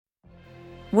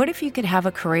What if you could have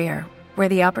a career where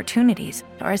the opportunities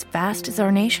are as vast as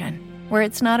our nation, where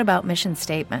it's not about mission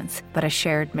statements, but a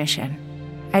shared mission?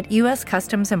 At U.S.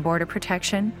 Customs and Border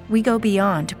Protection, we go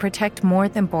beyond to protect more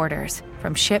than borders.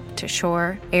 From ship to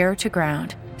shore, air to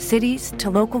ground, cities to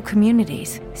local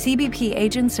communities, CBP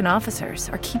agents and officers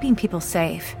are keeping people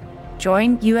safe.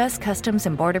 Join U.S. Customs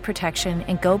and Border Protection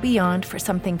and go beyond for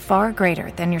something far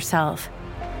greater than yourself.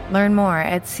 Learn more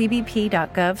at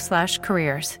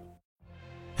cbp.gov/careers.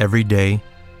 Every day,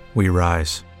 we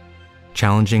rise,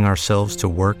 challenging ourselves to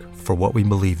work for what we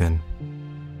believe in.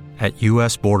 At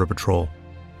U.S. Border Patrol,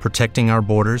 protecting our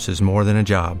borders is more than a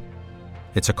job.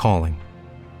 It's a calling.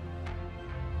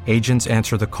 Agents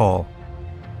answer the call,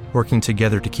 working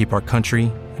together to keep our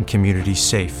country and communities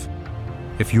safe.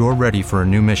 If you're ready for a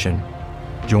new mission,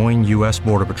 join U.S.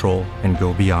 Border Patrol and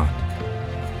go beyond.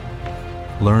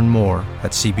 Learn more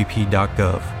at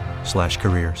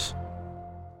cbp.gov/careers.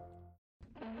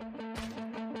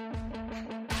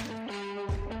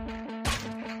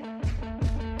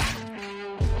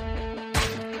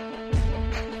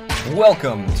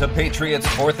 Welcome to Patriots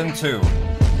 4th and 2,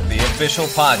 the official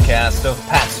podcast of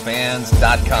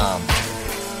PatsFans.com.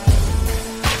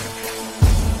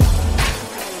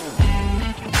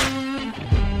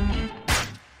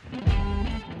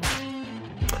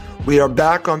 We are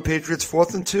back on Patriots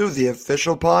 4th and 2, the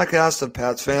official podcast of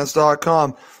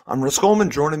PatsFans.com. I'm Rick Coleman.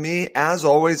 Joining me, as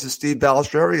always, is Steve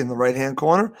Balistreri in the right-hand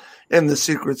corner. In the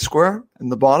secret square in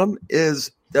the bottom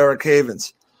is Derek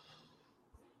Havens.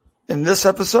 In this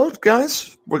episode,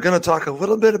 guys, we're going to talk a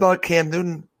little bit about Cam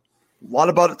Newton, a lot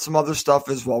about some other stuff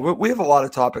as well. We have a lot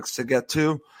of topics to get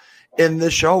to in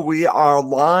this show. We are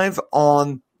live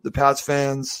on the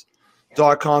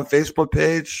PatsFans.com Facebook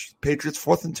page, Patriots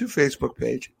 4th and 2 Facebook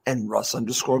page, and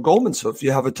Russ_Goldman. So if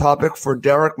you have a topic for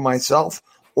Derek, myself,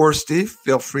 or Steve,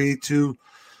 feel free to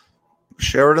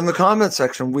share it in the comment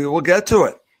section. We will get to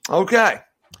it. Okay.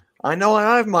 I know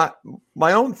I have my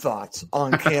own thoughts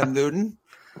on Cam Newton.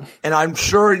 And I'm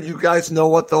sure you guys know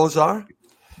what those are.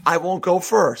 I won't go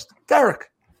first.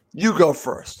 Derek, you go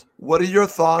first. What are your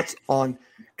thoughts on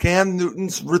Cam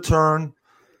Newton's return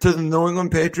to the New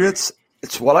England Patriots?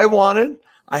 It's what I wanted.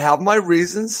 I have my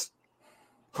reasons.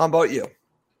 How about you?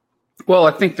 Well,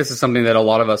 I think this is something that a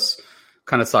lot of us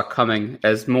kind of saw coming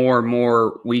as more and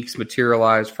more weeks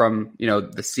materialized from,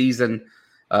 the season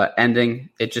ending.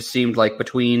 It just seemed like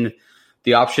between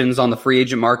the options on the free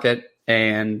agent market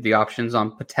and the options on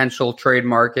potential trade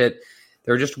market,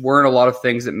 there just weren't a lot of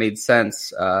things that made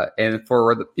sense. And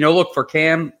for for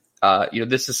Cam,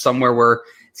 this is somewhere where it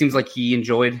seems like he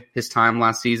enjoyed his time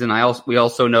last season. We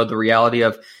also know the reality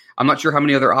of I'm not sure how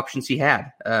many other options he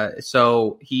had.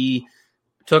 So he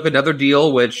took another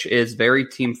deal, which is very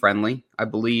team friendly. I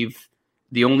believe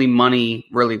the only money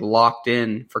really locked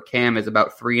in for Cam is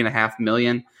about $3.5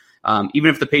 million. Even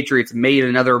if the Patriots made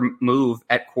another move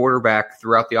at quarterback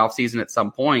throughout the offseason at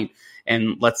some point,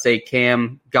 and let's say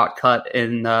Cam got cut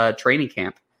in training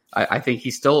camp, I think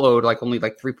he still owed only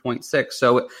 3.6.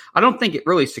 So I don't think it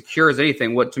really secures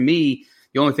anything. What to me,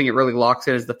 the only thing it really locks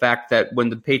in is the fact that when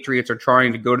the Patriots are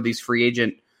trying to go to these free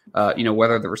agent,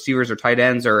 whether the receivers or tight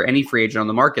ends or any free agent on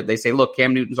the market, they say, look,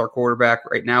 Cam Newton's our quarterback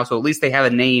right now. So at least they have a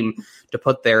name to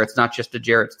put there. It's not just a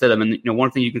Jarrett Stidham. And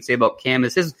one thing you can say about Cam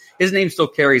is his name still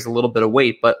carries a little bit of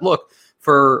weight. But look,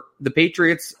 for the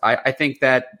Patriots, I think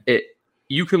that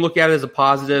you can look at it as a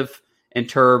positive in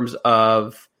terms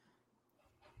of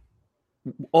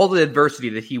all the adversity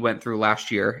that he went through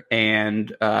last year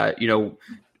and,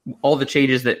 all the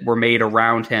changes that were made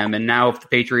around him. And now if the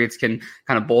Patriots can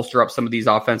kind of bolster up some of these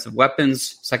offensive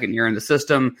weapons, second year in the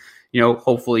system,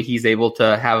 hopefully he's able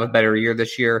to have a better year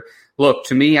this year. Look,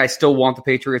 to me, I still want the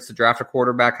Patriots to draft a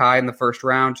quarterback high in the first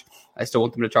round. I still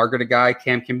want them to target a guy.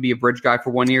 Cam can be a bridge guy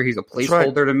for 1 year. He's a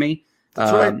placeholder to me.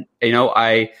 That's right.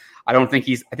 I don't think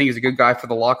I think he's a good guy for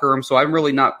the locker room. So I'm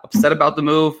really not upset about the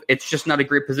move. It's just not a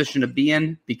great position to be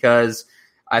in because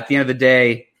at the end of the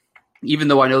day, even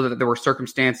though I know that there were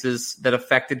circumstances that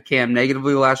affected Cam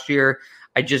negatively last year,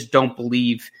 I just don't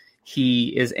believe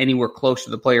he is anywhere close to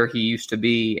the player he used to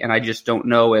be. And I just don't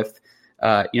know if,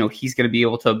 he's going to be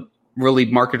able to really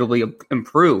markedly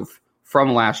improve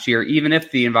from last year, even if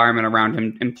the environment around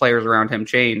him and players around him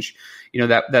change.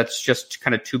 That's just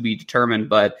kind of to be determined.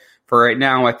 But for right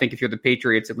now, I think if you're the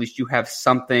Patriots, at least you have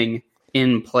something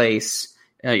in place,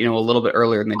 a little bit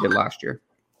earlier than they did last year.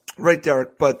 Right,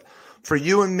 Derek. But for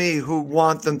you and me who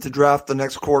want them to draft the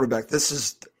next quarterback, this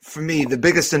is, for me, the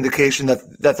biggest indication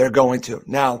that they're going to.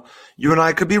 Now, you and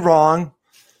I could be wrong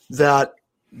that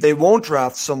they won't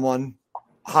draft someone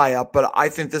high up, but I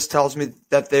think this tells me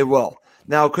that they will.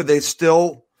 Now, could they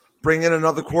still bring in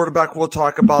another quarterback. We'll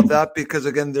talk about that because,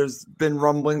 again, there's been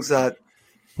rumblings that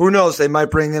who knows, they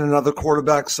might bring in another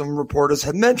quarterback. Some reporters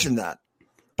have mentioned that.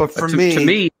 But to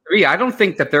me, I don't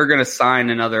think that they're going to sign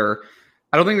another.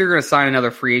 I don't think they're going to sign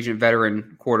another free agent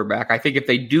veteran quarterback. I think if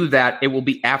they do that, it will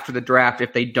be after the draft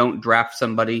if they don't draft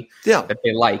somebody that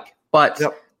they like. But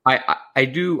I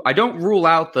don't rule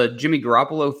out the Jimmy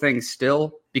Garoppolo thing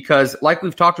still because, like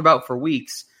we've talked about for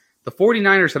weeks, the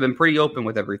 49ers have been pretty open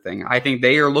with everything. I think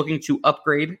they are looking to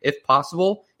upgrade if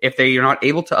possible. If they are not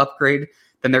able to upgrade,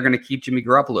 then they're going to keep Jimmy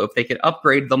Garoppolo. If they can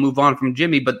upgrade, they'll move on from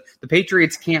Jimmy. But the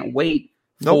Patriots can't wait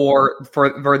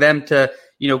for them to,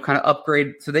 kind of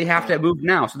upgrade. So they have to move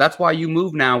now. So that's why you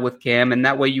move now with Cam, and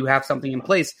that way you have something in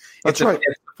place. That's right.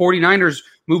 If the 49ers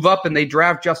move up and they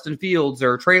draft Justin Fields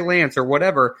or Trey Lance or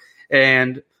whatever,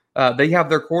 and they have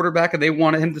their quarterback and they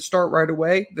want him to start right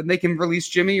away, then they can release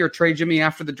Jimmy or trade Jimmy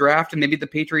after the draft, and maybe the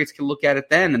Patriots can look at it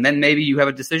then, and then maybe you have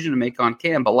a decision to make on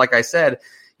Cam. But like I said,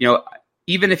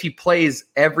 even if he plays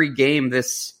every game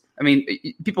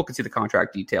people can see the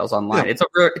contract details online. Yeah.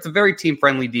 It's a very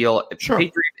team-friendly deal. Sure.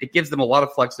 It gives them a lot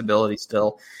of flexibility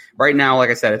still. Right now,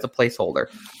 like I said, it's a placeholder,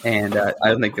 and I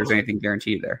don't think there's anything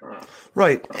guaranteed there.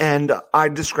 Right, and I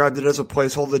described it as a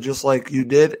placeholder just like you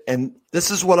did, and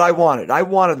this is what I wanted. I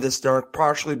wanted this, Derek,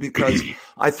 partially because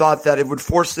I thought that it would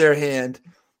force their hand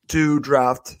to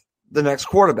draft the next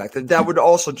quarterback. That would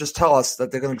also just tell us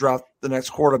that they're going to draft the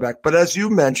next quarterback. But as you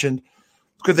mentioned,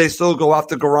 could they still go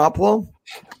after Garoppolo?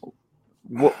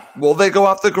 Will they go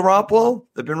after Garoppolo?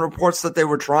 There have been reports that they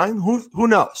were trying. Who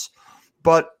knows?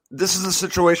 But this is the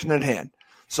situation at hand.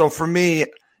 So for me,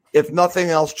 if nothing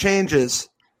else changes,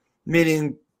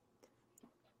 meaning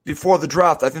before the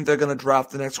draft, I think they're going to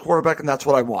draft the next quarterback, and that's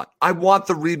what I want. I want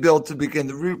the rebuild to begin.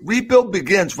 The rebuild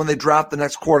begins when they draft the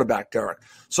next quarterback, Derek.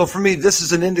 So for me, this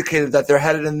is an indicator that they're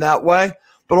headed in that way,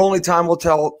 but only time will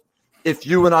tell if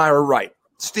you and I are right.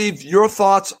 Steve, your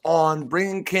thoughts on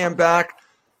bringing Cam back,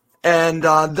 and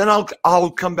then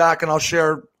I'll come back and I'll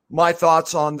share my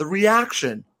thoughts on the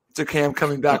reaction to Cam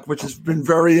coming back, which has been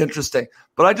very interesting.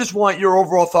 But I just want your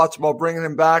overall thoughts about bringing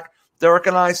him back. Derek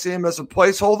and I see him as a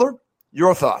placeholder.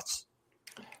 Your thoughts?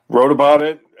 Wrote about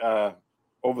it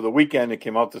over the weekend. It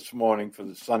came out this morning for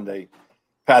the Sunday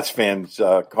Pats fans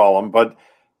column, but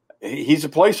he's a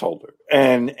placeholder.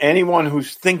 And anyone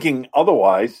who's thinking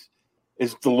otherwise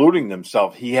is deluding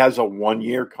themselves. He has a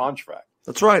 1-year contract.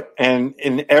 That's right. And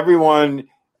everyone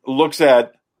looks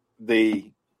at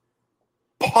the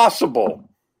possible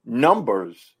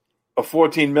numbers of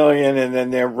 $14 million, and then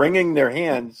they're wringing their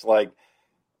hands like,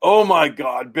 oh my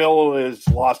God, Bill has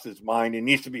lost his mind. He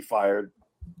needs to be fired.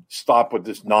 Stop with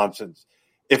this nonsense.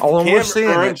 If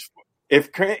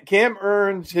Cam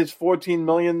earns his $14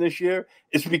 million this year,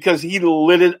 it's because he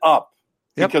lit it up.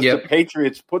 Because the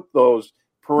Patriots put those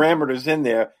parameters in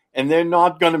there, and they're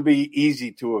not going to be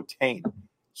easy to obtain.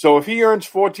 So if he earns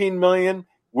 $14 million,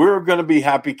 we're going to be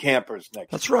happy campers next year.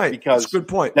 That's right. Because that's a good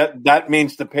point. That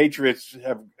means the Patriots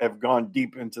have gone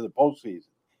deep into the postseason.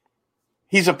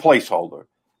 He's a placeholder.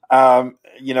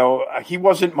 He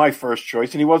wasn't my first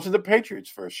choice, and he wasn't the Patriots'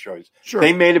 first choice. Sure.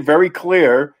 They made it very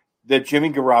clear that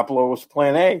Jimmy Garoppolo was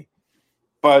plan A.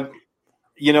 But,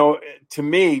 to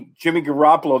me, Jimmy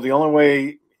Garoppolo, the only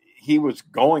way he was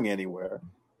going anywhere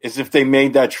is if they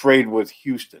made that trade with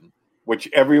Houston, which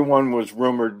everyone was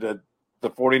rumored that the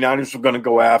 49ers were going to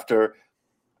go after,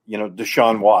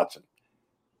 Deshaun Watson.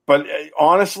 But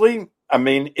honestly,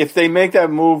 if they make that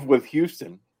move with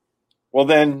Houston, well,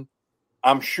 then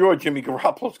I'm sure Jimmy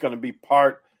Garoppolo is going to be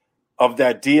part of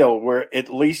that deal where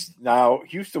at least now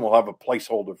Houston will have a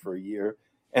placeholder for a year,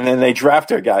 and then they draft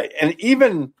their guy. And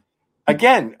even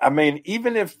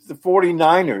if the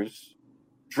 49ers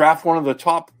draft one of the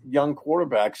top young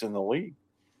quarterbacks in the league,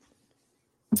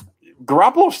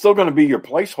 Garoppolo's still going to be your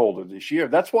placeholder this year.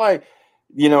 That's why,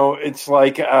 it's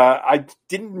like I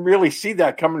didn't really see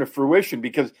that coming to fruition,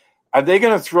 because are they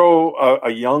going to throw a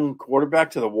young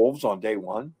quarterback to the Wolves on day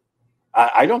one?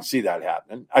 I don't see that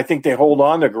happening. I think they hold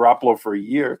on to Garoppolo for a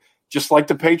year, just like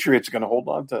the Patriots are going to hold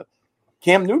on to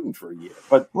Cam Newton for a year.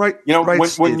 But,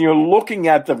 when you're looking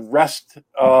at the rest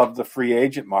of the free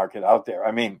agent market out there,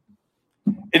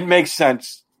 it makes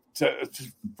sense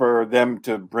for them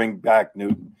to bring back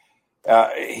Newton.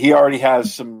 He already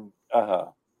has some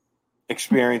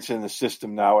experience in the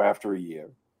system now after a year.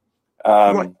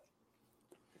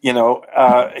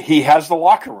 He has the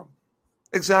locker room.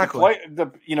 Exactly.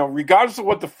 Regardless of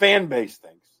what the fan base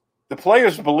thinks, the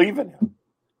players believe in him.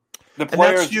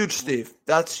 That's huge, Steve.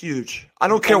 That's huge. I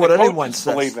don't care what anyone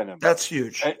says. Believe in him. That's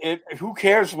huge. Who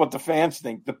cares what the fans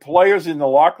think? The players in the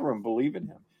locker room believe in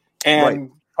him.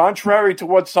 And contrary to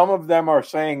what some of them are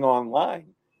saying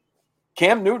online,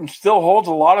 Cam Newton still holds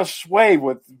a lot of sway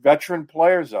with veteran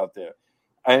players out there.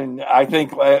 And I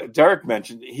think Derek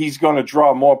mentioned he's going to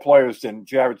draw more players than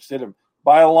Jarrett Stidham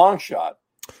by a long shot.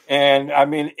 And, I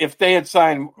mean, if they had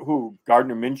signed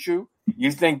Gardner Minshew,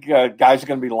 you think guys are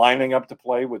going to be lining up to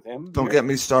play with him? Don't get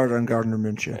me started on Gardner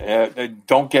Minshew.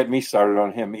 Don't get me started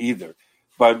on him either.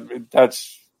 But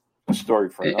that's a story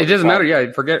for another It doesn't time. matter.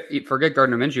 Yeah, forget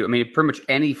Gardner Minshew. I mean, pretty much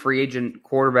any free agent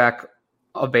quarterback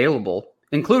available,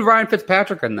 include Ryan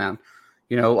Fitzpatrick in them.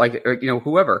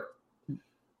 Whoever.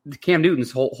 Cam Newton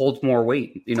holds more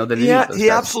weight, than he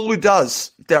absolutely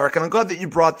does, Derek. And I'm glad that you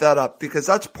brought that up because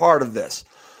that's part of this.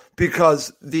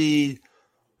 Because the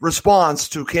response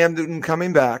to Cam Newton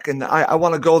coming back, and I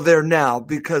want to go there now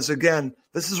because, again,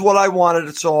 this is what I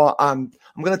wanted. So I'm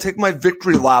going to take my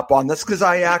victory lap on this because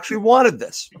I actually wanted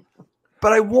this.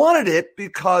 But I wanted it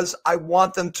because I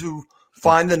want them to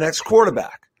find the next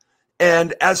quarterback.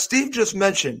 And as Steve just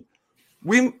mentioned,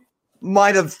 we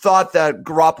might have thought that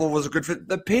Garoppolo was a good fit.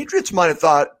 The Patriots might have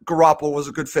thought Garoppolo was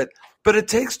a good fit. But it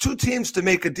takes two teams to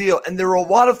make a deal, and there are a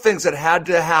lot of things that had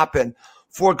to happen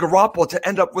for Garoppolo to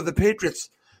end up with the Patriots.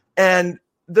 And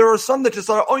there are some that just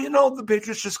thought, the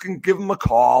Patriots just can give him a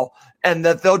call and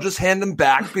that they'll just hand him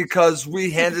back because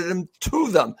we handed him to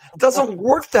them. It doesn't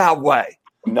work that way.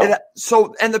 No.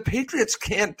 And the Patriots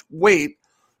can't wait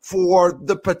for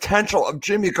the potential of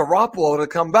Jimmy Garoppolo to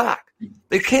come back.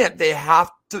 They can't. They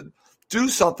have to do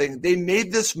something. They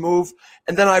made this move,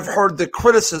 and then I've heard the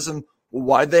criticism,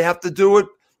 why'd they have to do it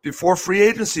before free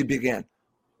agency began?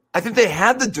 I think they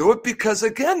had to do it because,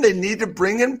 again, they need to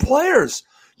bring in players.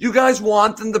 You guys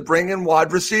want them to bring in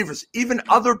wide receivers, even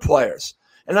other players.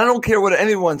 And I don't care what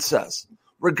anyone says.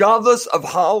 Regardless of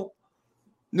how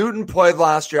Newton played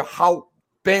last year, how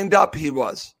banged up he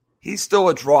was, he's still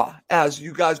a draw, as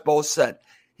you guys both said.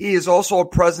 He is also a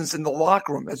presence in the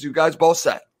locker room, as you guys both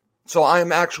said. So I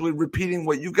am actually repeating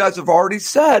what you guys have already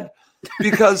said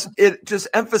because it just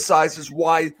emphasizes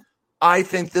why I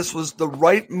think this was the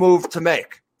right move to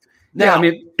make. Now, I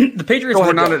mean, the Patriots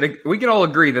were not we can all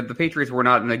agree that the Patriots were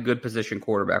not in a good position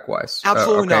quarterback-wise.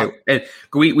 Absolutely not. And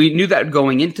we knew that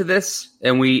going into this,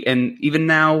 and even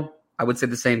now, I would say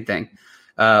the same thing.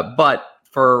 But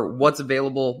for what's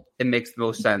available, it makes the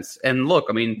most sense. And look,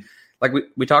 I mean, like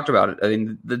we talked about it. I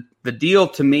mean, the deal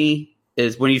to me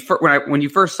is when you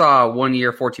first saw 1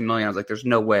 year, $14 million, I was like, there's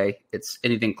no way it's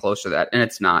anything close to that, and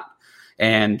it's not.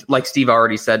 And like Steve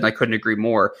already said, and I couldn't agree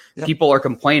more, people are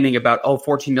complaining about,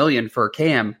 $14 million for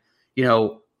Cam,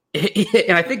 and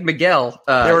I think Miguel.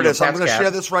 There it is. I'm going to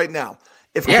share this right now.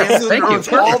 If Cam Newton earns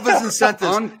all of his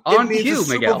incentives, it means a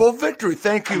Super Bowl victory.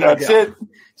 Thank you, Miguel. That's it.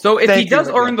 So if he does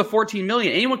earn the $14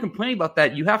 million, anyone complaining about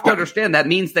that, you have to understand that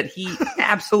means that he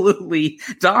absolutely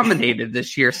dominated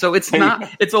this year. So it's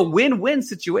a win-win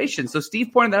situation. So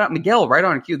Steve pointed that out, Miguel, right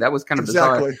on cue. That was kind of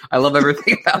bizarre. I love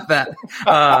everything about that.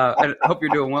 I hope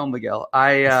you're doing well, Miguel.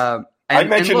 I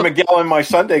mentioned Miguel in my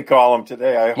Sunday column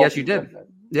today. Yes, you did.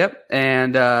 Yep.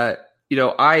 And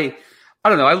I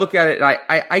don't know. I look at it and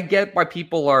I get why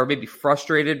people are maybe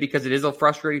frustrated because it is a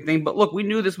frustrating thing. But look, we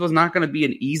knew this was not going to be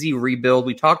an easy rebuild.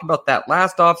 We talked about that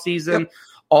last offseason,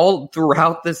 all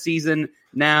throughout the season.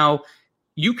 Now,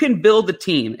 you can build a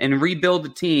team and rebuild the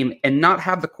team and not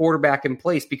have the quarterback in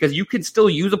place because you can still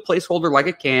use a placeholder like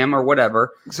a Cam or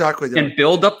whatever. Exactly. And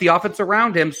build up the offense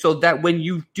around him so that when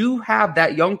you do have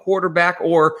that young quarterback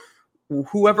or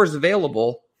whoever's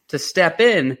available to step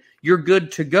in, you're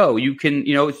good to go. You can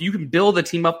build a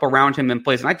team up around him in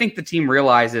place. And I think the team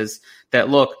realizes that,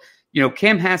 look,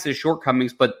 Cam has his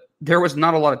shortcomings, but there was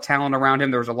not a lot of talent around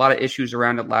him. There was a lot of issues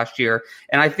around it last year.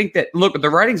 And I think that, look, the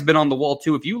writing's been on the wall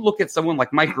too. If you look at someone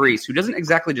like Mike Reese, who doesn't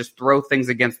exactly just throw things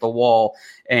against the wall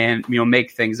and,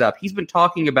 make things up. He's been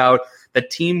talking about the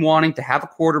team wanting to have a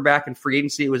quarterback in free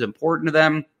agency. It was important to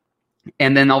them.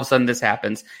 And then all of a sudden this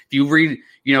happens. If you read,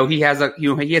 he has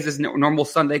his normal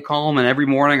Sunday column, and every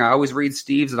morning I always read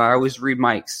Steve's and I always read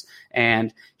Mike's.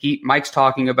 And Mike's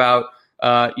talking about,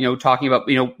 one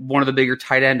of the bigger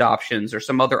tight end options or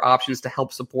some other options to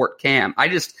help support Cam.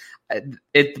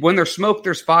 When there's smoke,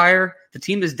 there's fire. The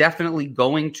team is definitely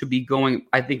going to be going,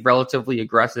 I think, relatively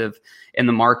aggressive in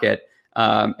the market.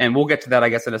 And we'll get to that, I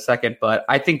guess, in a second. But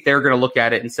I think they're going to look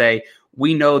at it and say,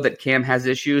 we know that Cam has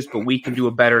issues, but we can do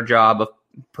a better job of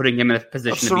putting him in a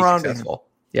position to be successful.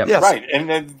 Yep. Yes. Right.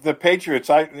 And the Patriots,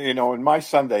 in my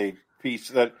Sunday piece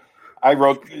that I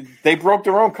wrote, they broke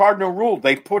their own cardinal rule.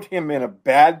 They put him in a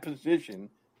bad position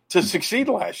to succeed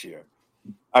last year.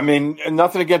 I mean,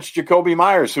 nothing against Jacoby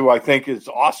Myers, who I think is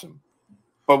awesome.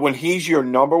 But when he's your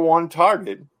number one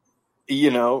target,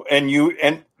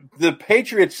 and the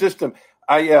Patriot system.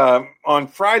 On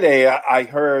Friday, I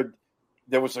heard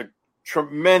there was a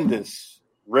tremendous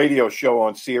radio show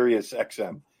on Sirius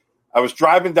XM. I was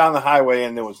driving down the highway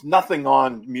and there was nothing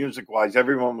on music-wise.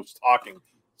 Everyone was talking.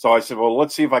 So I said, well,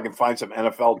 let's see if I can find some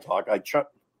NFL talk. I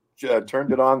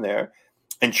turned it on there.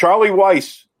 And Charlie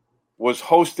Weiss was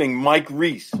hosting Mike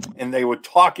Reese, and they were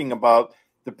talking about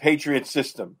the Patriot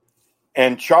system.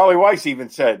 And Charlie Weiss even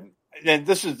said, and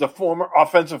this is the former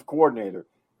offensive coordinator,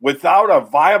 without a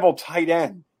viable tight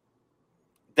end,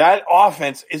 that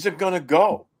offense isn't going to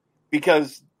go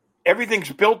because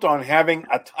everything's built on having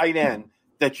a tight end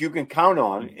that you can count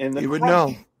on in the He would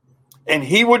know. And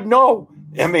he would know.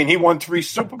 I mean, he won 3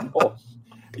 Super Bowls.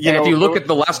 If you look at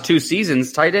the last 2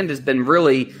 seasons, tight end has been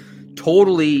really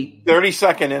totally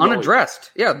 32nd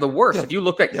unaddressed. Yeah, the worst. Yeah. If you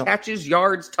look at catches,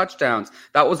 yards, touchdowns,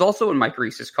 that was also in Mike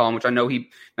Reese's column, which I know he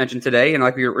mentioned today, and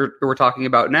like we're talking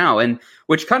about now, and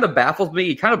which kind of baffles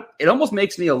me. It almost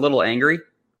makes me a little angry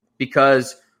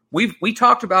because we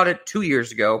talked about it 2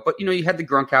 years ago, but you had the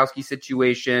Gronkowski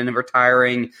situation,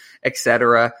 retiring,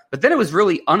 etc. But then it was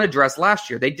really unaddressed last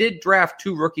year. They did draft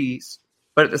 2 rookies,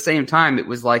 but at the same time, it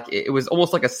was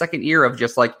almost like a second year of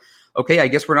just like, okay, I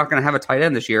guess we're not going to have a tight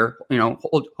end this year.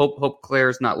 Hope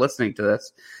Claire's not listening to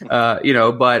this.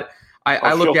 But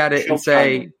I look at it and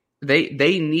say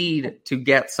they need to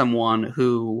get someone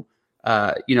who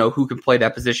can play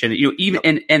that position.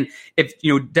 And if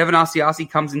Devin Asiasi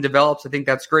comes and develops, I think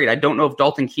that's great. I don't know if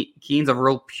Dalton Keene's a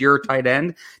real pure tight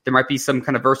end. There might be some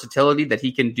kind of versatility that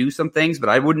he can do some things, but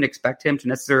I wouldn't expect him to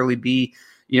necessarily be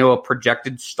a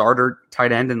projected starter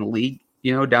tight end in the league.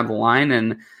 Down the line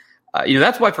and.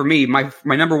 That's why for me, my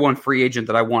number one free agent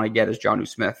that I want to get is Jonnu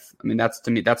Smith. I mean,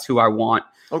 that's who I want.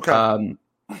 Okay. I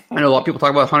know a lot of people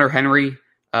talk about Hunter Henry,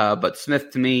 but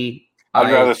Smith to me,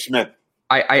 I'd rather Smith.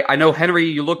 I know Henry.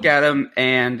 You look at him,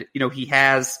 and he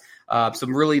has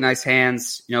some really nice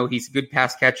hands. He's a good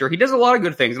pass catcher. He does a lot of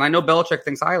good things, and I know Belichick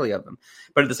thinks highly of him.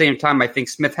 But at the same time, I think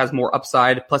Smith has more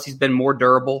upside. Plus, he's been more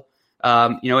durable.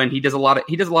 And he does a lot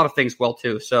of things well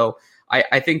too. So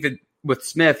I think that. With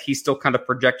Smith, he's still kind of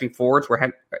projecting forwards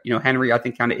where, Henry, I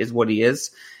think, kind of is what he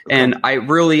is. Okay. And I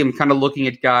really am kind of looking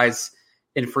at guys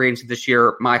in free agency this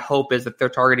year. My hope is that they're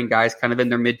targeting guys kind of in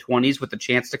their mid-20s with a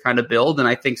chance to kind of build. And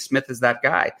I think Smith is that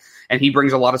guy. And he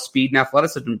brings a lot of speed and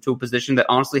athleticism to a position that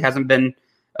honestly hasn't been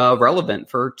relevant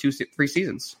for 2-3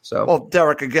 seasons. So, well,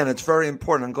 Derek, again, it's very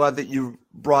important. I'm glad that you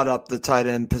brought up the tight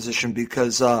end position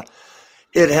because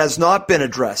it has not been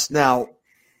addressed. Now,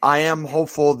 I am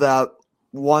hopeful that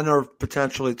one or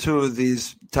potentially 2 of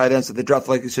these tight ends that they draft,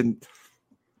 like you said,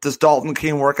 does Dalton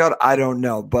Keene work out? I don't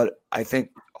know, but I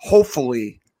think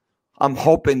I'm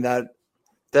hoping that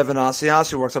Devin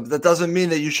Asiasi works out. But that doesn't mean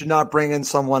that you should not bring in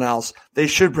someone else. They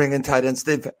should bring in tight ends.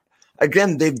 They've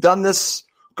done this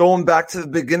going back to the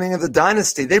beginning of the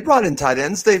dynasty. They brought in tight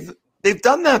ends. They've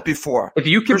done that before. If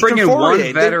you can bring in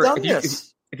one veteran,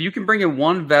 if you can bring in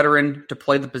one veteran to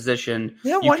play the position,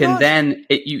 you can then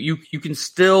you can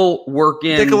still work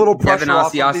in Devin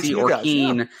Asiasi or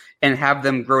Keene and have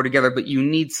them grow together. But you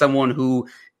need someone who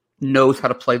knows how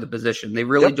to play the position. They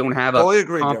really don't have a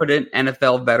competent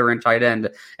NFL veteran tight end,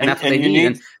 and that's what they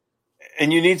need.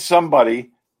 And you need somebody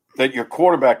that your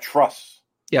quarterback trusts.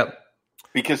 Yep.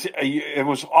 Because it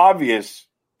was obvious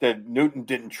that Newton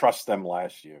didn't trust them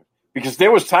last year. Because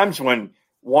there was times when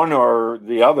one or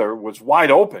the other was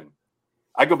wide open.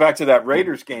 I go back to that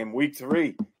Raiders game, week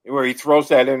 3, where he throws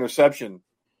that interception.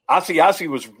 Asiasi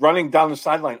was running down the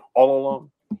sideline all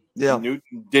alone. Yeah,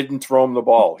 Newton didn't throw him the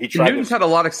ball. Newton's had a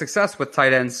lot of success with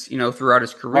tight ends, throughout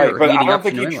his career. Right, but I don't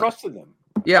think he trusted them.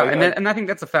 Yeah, and I think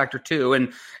that's a factor too.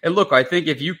 And look, I think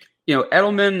if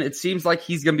Edelman, it seems like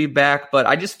he's going to be back, but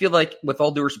I just feel like, with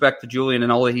all due respect to Julian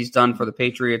and all that he's done for the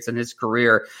Patriots and his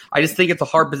career, I just think it's a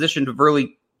hard position to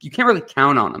really. You can't really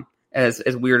count on him, as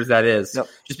weird as that is,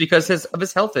 just because of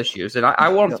his health issues. And I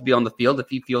want him to be on the field if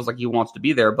he feels like he wants to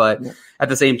be there. But at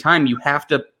the same time, you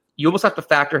almost have to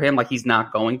factor him like he's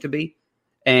not going to be.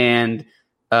 And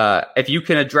if you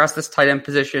can address this tight end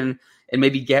position and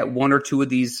maybe get 1 or 2 of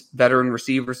these veteran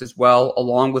receivers as well,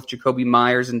 along with Jacoby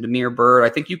Myers and Damiere Byrd, I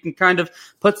think you can kind of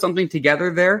put something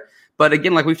together there. But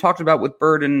again, like we've talked about with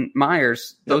Byrd and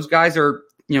Myers, those guys are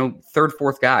 – 3rd,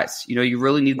 4th guys. You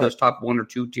really need those top 1 or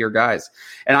 2 tier guys.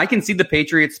 And I can see the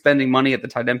Patriots spending money at the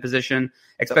tight end position,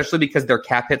 especially because their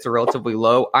cap hits are relatively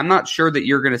low. I'm not sure that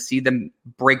you're going to see them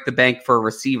break the bank for a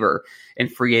receiver in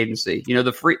free agency.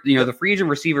 The free agent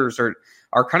receivers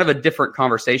are kind of a different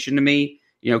conversation to me.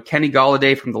 Kenny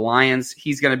Golladay from the Lions,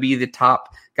 he's going to be the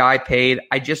top guy paid.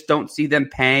 I just don't see them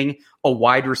paying a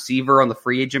wide receiver on the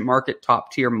free agent market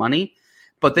top tier money.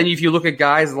 But then if you look at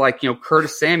guys like,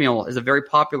 Curtis Samuel is a very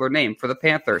popular name for the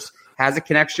Panthers, has a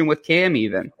connection with Cam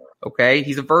even. Okay,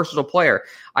 he's a versatile player.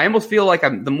 I almost feel like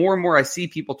the more and more I see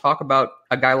people talk about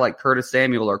a guy like Curtis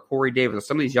Samuel or Corey Davis or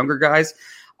some of these younger guys,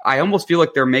 I almost feel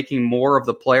like they're making more of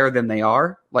the player than they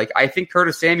are. Like, I think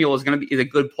Curtis Samuel is a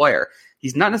good player.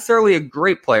 He's not necessarily a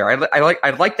great player.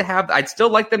 I'd still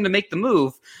like them to make the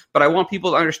move, but I want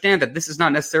people to understand that this is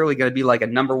not necessarily going to be like a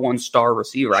number one star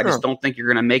receiver. Sure. I just don't think you're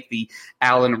going to make the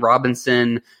Allen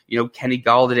Robinson, Kenny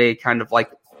Golladay kind of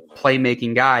like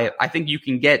playmaking guy. I think you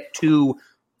can get two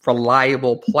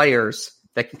reliable players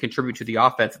that can contribute to the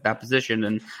offense at that position,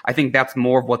 and I think that's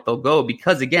more of what they'll go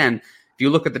because, again, if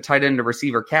you look at the tight end to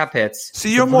receiver cap hits,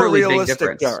 see, you're more really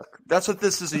realistic, Derek. That's what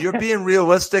this is. You're being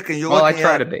realistic, and you're looking I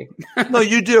try to be. No,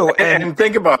 you do. And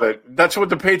think about it. That's what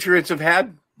the Patriots have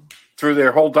had through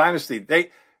their whole dynasty.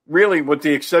 They really, with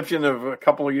the exception of a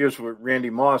couple of years with Randy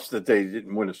Moss, that they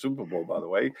didn't win a Super Bowl, by the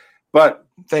way. But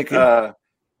thank you.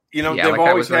 They've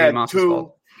always had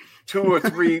two or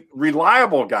three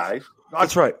reliable guys.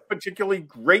 That's right. Particularly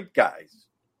great guys.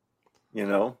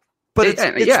 But it's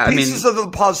pieces of the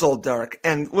puzzle, Derek.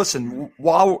 And listen,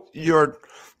 while you're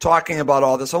talking about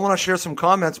all this, I want to share some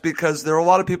comments because there are a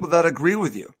lot of people that agree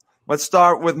with you. Let's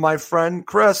start with my friend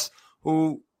Chris,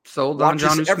 who sold on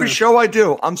Jonnu every Smith. Show I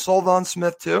do. I'm sold on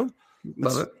Smith too.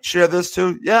 Love it. Share this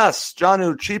too. Yes,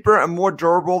 Jonnu, cheaper and more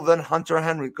durable than Hunter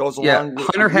Henry. Goes along with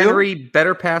Hunter Henry,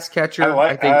 better pass catcher.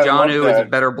 I think Jonnu is a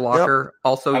better blocker. Yep.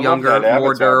 Also younger,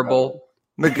 more durable.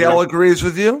 Miguel agrees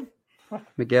with you.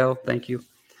 Miguel, thank you.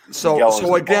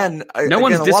 So again, no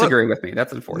one's disagreeing with me.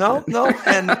 That's unfortunate. No,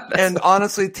 and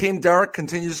honestly, Team Derek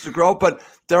continues to grow. But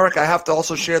Derek, I have to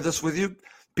also share this with you.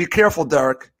 Be careful,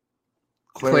 Derek.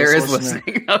 Claire is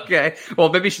listening. Okay. Well,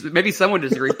 maybe someone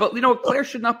disagrees, but Claire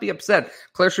should not be upset.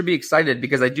 Claire should be excited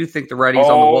because I do think the writing's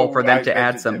on the wall for them to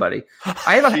add somebody.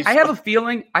 I have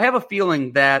a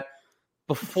feeling that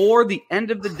before the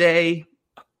end of the day,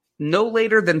 no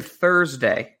later than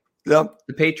Thursday, the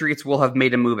Patriots will have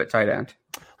made a move at tight end.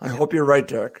 I hope you're right,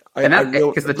 Derek.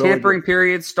 Because the tampering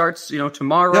period starts,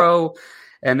 tomorrow. Yep.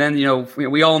 And then,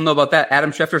 we all know about that.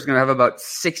 Adam Schefter is going to have about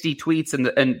 60 tweets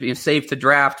and saved to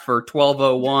draft for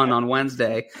 12:01 on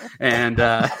Wednesday, and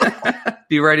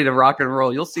be ready to rock and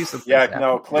roll. You'll see some. Yeah,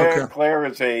 no, Claire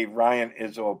is a Ryan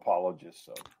Izzo apologist.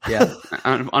 So yeah,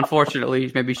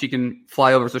 unfortunately, maybe she can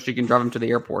fly over so she can drive him to the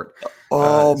airport.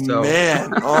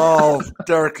 Man,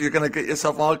 Derek, you're going to get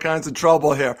yourself all kinds of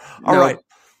trouble here. All right.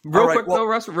 Real quick,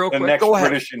 Russ, the next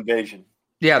British invasion.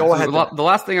 Yeah, the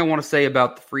last thing I want to say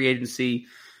about the free agency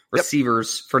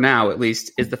receivers, for now at least,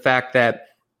 is the fact that,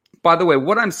 by the way,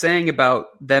 what I'm saying about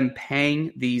them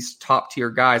paying these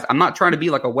top-tier guys, I'm not trying to be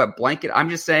like a wet blanket.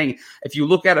 I'm just saying if you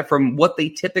look at it from what they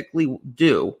typically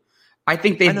do, I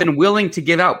think they've been willing to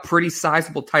give out pretty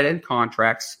sizable tight end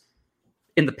contracts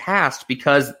in the past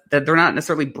because they're not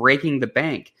necessarily breaking the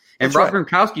bank. And Rob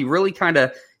Gronkowski really kind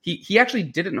of – He actually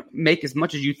didn't make as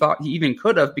much as you thought he even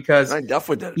could have because I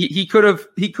definitely did. He could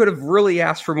have really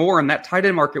asked for more, and that tight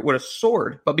end market would have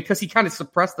soared. But because he kind of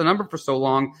suppressed the number for so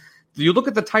long, you look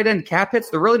at the tight end cap hits;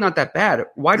 they're really not that bad.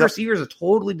 Wide receiver is a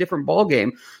totally different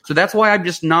ballgame, so that's why I'm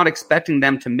just not expecting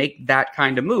them to make that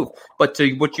kind of move. But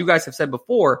to what you guys have said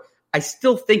before, I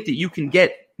still think that you can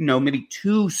get maybe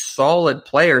two solid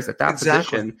players at that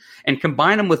position and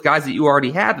combine them with guys that you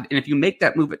already have. And if you make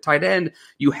that move at tight end,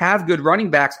 you have good running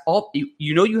backs.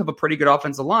 You have a pretty good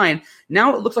offensive line.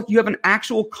 Now it looks like you have an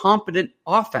actual competent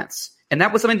offense. And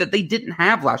that was something that they didn't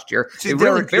have last year. See, they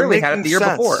really barely had it the year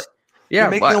before. Yeah,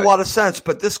 you're making a lot of sense.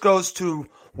 But this goes to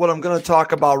what I'm going to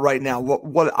talk about right now,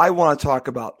 what I want to talk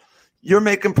about. You're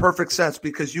making perfect sense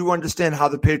because you understand how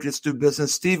the Patriots do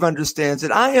business. Steve understands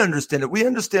it. I understand it. We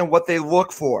understand what they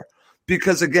look for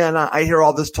because, again, I hear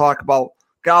all this talk about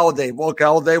Golladay. Well,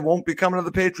 Golladay won't be coming to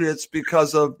the Patriots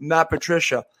because of Matt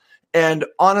Patricia. And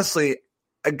honestly,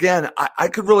 again, I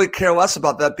could really care less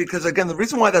about that because, again, the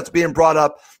reason why that's being brought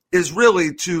up is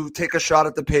really to take a shot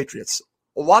at the Patriots.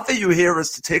 A lot that you hear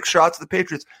is to take shots at the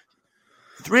Patriots.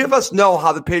 The three of us know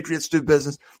how the Patriots do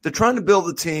business. They're trying to build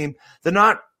a team. They're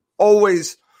not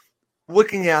always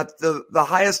looking at the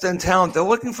highest end talent. They're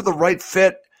looking for the right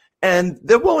fit, and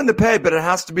they're willing to pay, but it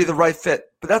has to be the right fit.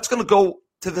 But that's going to go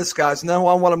to this, guys. Now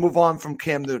I want to move on from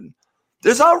Cam Newton.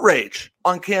 There's outrage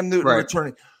on Cam Newton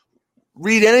returning.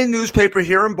 Read any newspaper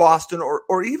here in Boston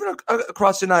or even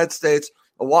across the United States.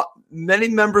 Many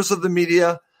members of the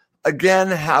media, again,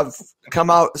 have come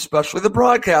out, especially the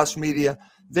broadcast media.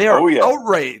 They are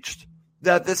outraged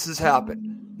that this has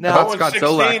happened. Now, Scott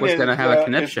Zolak was going to have a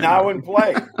connection. Now in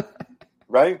play,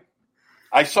 right?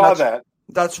 I saw that.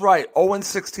 That's right.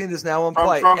 0-16 is now in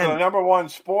play. From the number one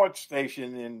sports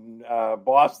station in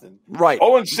Boston. Right.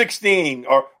 0-16,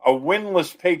 or a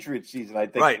winless Patriots season, I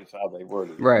think is how they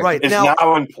worded it. Right. Is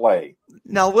now in play.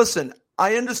 Now, listen,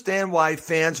 I understand why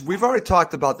fans, we've already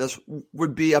talked about this,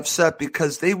 would be upset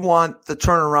because they want the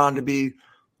turnaround to be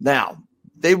now.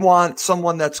 They want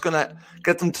someone that's going to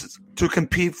get them to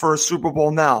compete for a Super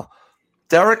Bowl now.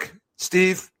 Derek,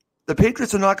 Steve, the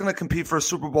Patriots are not going to compete for a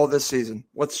Super Bowl this season.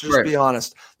 Let's just be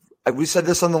honest. We said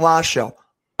this on the last show.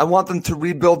 I want them to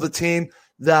rebuild the team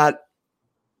that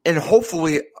in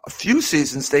hopefully a few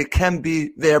seasons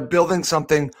they're building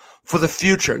something for the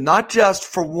future, not just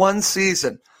for one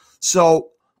season. So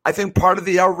I think part of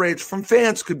the outrage from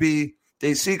fans could be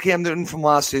they see Cam Newton from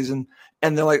last season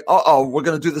and they're like, we're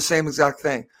going to do the same exact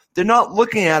thing. They're not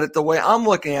looking at it the way I'm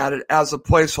looking at it as a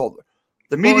placeholder.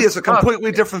 The media is a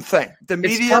completely different thing. The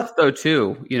media, it's tough though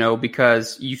too,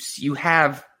 because you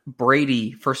have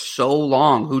Brady for so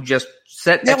long who just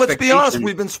set expectations. Let's be honest,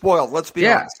 we've been spoiled. Let's be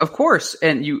honest. Of course.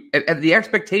 And the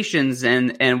expectations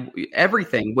and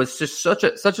everything was just such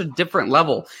a different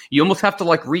level. You almost have to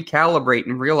recalibrate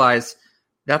and realize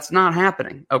that's not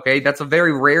happening. Okay. That's a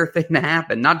very rare thing to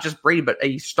happen. Not just Brady, but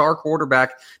a star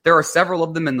quarterback. There are several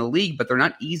of them in the league, but they're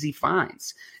not easy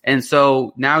finds. And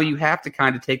so now you have to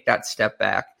kind of take that step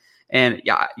back. And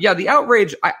the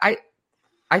outrage,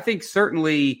 I think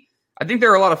certainly, I think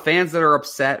there are a lot of fans that are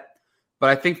upset,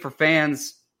 but I think for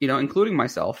fans, including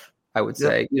myself, I would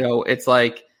say, it's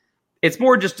it's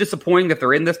more just disappointing that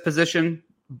they're in this position,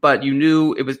 but you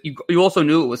knew it was, you also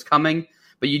knew it was coming,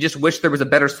 but you just wish there was a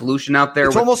better solution out there.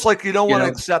 It's almost like you don't want to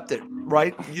accept it,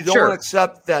 right? You don't want to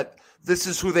accept that this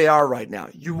is who they are right now.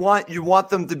 You want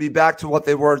them to be back to what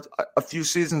they were a few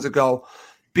seasons ago,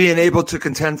 being able to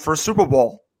contend for a Super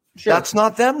Bowl. Sure. That's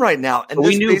not them right now. And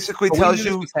this basically tells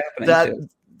you that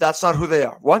that's not who they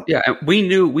are. What? Yeah, we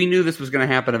knew this was going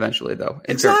to happen eventually, though.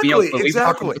 Exactly. We've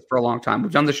talked about this for a long time.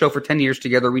 We've done the show for 10 years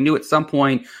together. We knew at some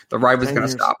point the ride was going to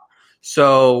stop.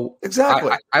 So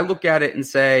exactly, I look at it and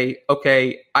say,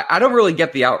 okay, I don't really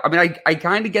get the I mean, I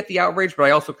kind of get the outrage, but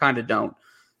I also kind of don't.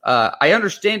 I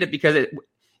understand it because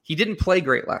he didn't play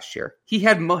great last year. He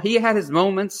had his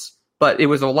moments, but it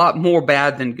was a lot more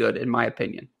bad than good, in my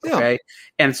opinion. Okay,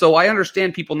 and so I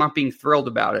understand people not being thrilled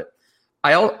about it.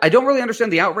 I don't really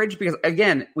understand the outrage because,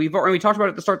 again, we talked about it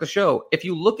at the start of the show. If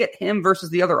you look at him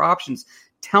versus the other options,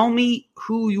 tell me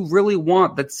who you really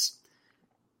want that's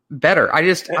better. I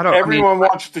don't. Everyone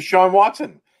wants Deshaun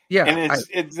Watson. Yeah,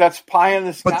 and that's pie in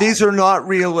the sky. But these are not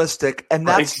realistic, and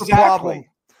that's the problem.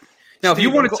 Now, if you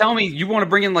want to tell me you want to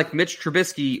bring in Mitch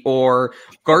Trubisky or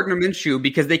Gardner Minshew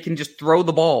because they can just throw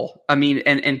the ball, I mean,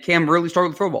 and Cam really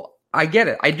struggled to throw the ball, I get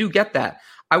it. I do get that.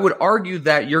 I would argue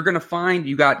that you're going to find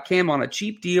you got Cam on a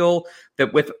cheap deal,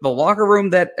 that with the locker room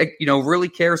that really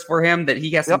cares for him, that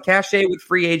he has some cachet with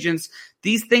free agents.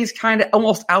 These things kind of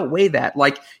almost outweigh that.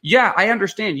 I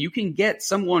understand you can get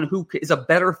someone who is a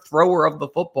better thrower of the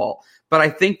football, but I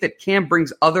think that Cam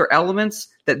brings other elements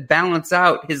that balance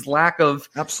out his lack of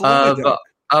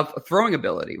throwing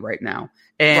ability right now.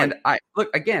 And I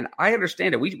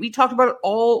understand it. We talked about it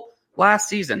all last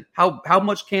season, how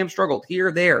much Cam struggled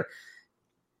here, there.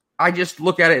 I just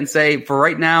look at it and say, for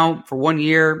right now, for 1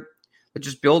 year,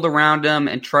 just build around him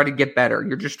and try to get better.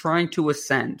 You're just trying to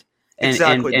ascend. And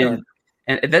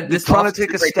this trying to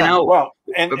take a step. Now, well,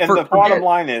 and the bottom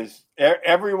line is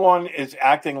everyone is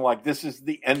acting like this is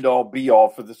the end all be all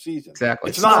for the season. Exactly.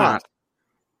 It's not.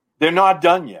 They're not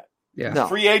done yet. Yeah. No.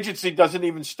 Free agency doesn't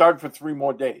even start for 3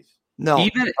 more days. No.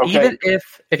 Even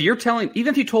if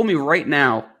you told me right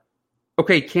now,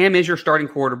 okay, Cam is your starting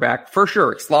quarterback for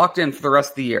sure, it's locked in for the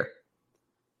rest of the year,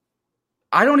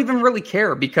 I don't even really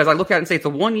care because I look at it and say it's a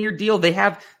 1-year deal. They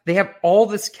have all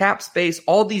this cap space,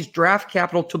 all these draft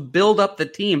capital to build up the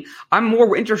team. I'm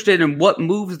more interested in what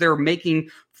moves they're making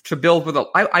to build with.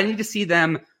 I need to see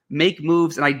them make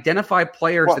moves and identify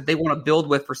players that they want to build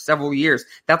with for several years.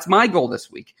 That's my goal this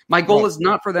week. My goal is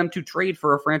not for them to trade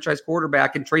for a franchise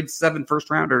quarterback and trade 7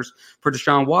 first-rounders for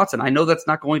Deshaun Watson. I know that's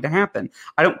not going to happen.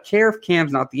 I don't care if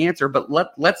Cam's not the answer, but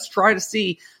let's try to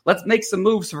see. Let's make some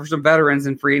moves for some veterans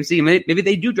in free agency. Maybe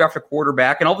they do draft a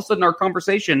quarterback, and all of a sudden our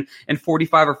conversation in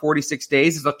 45 or 46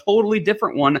 days is a totally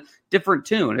different one, different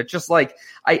tune. It's just I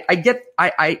get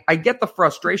the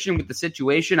frustration with the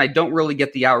situation. I don't really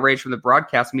get the outrage from the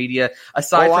broadcast media,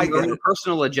 aside from their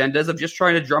personal agendas of just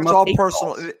trying to drum up. It's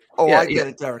all personal. I get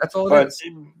it, Derek. That's all it is.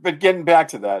 But getting back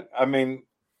to that, I mean,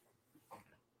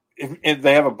 if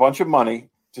they have a bunch of money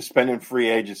to spend in free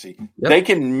agency, they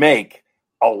can make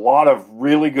a lot of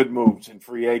really good moves in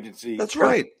free agency. That's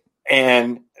right.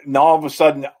 And now all of a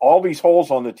sudden, all these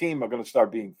holes on the team are going to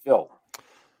start being filled.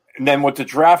 And then with the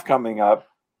draft coming up,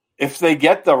 if they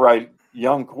get the right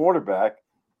young quarterback,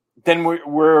 then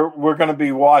we're going to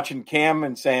be watching Cam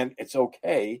and saying it's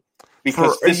okay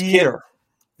because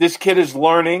this kid is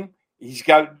learning.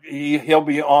 He'll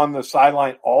be on the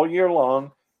sideline all year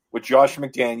long with Josh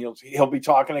McDaniels. He'll be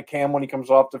talking to Cam when he comes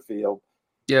off the field.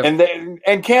 Yeah,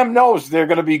 and Cam knows they're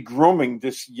going to be grooming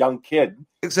this young kid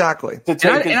exactly. I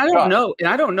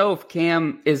don't know if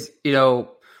Cam is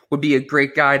would be a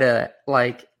great guy to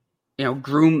help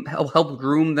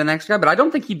groom the next guy, but I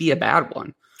don't think he'd be a bad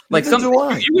one.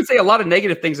 You would say a lot of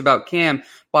negative things about Cam.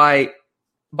 By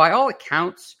all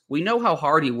accounts, we know how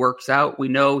hard he works out. We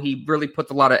know he really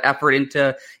puts a lot of effort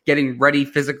into getting ready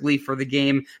physically for the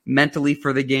game, mentally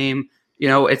for the game.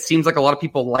 It seems like a lot of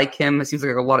people like him. It seems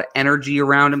like a lot of energy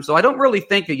around him. So I don't really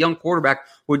think a young quarterback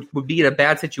would be in a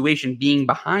bad situation being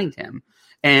behind him.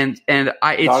 I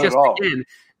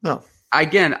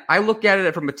look at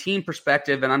it from a team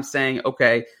perspective, and I'm saying,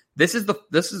 okay, this is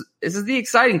the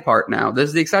exciting part now. This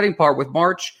is the exciting part with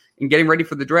March and getting ready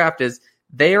for the draft is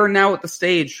they are now at the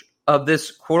stage of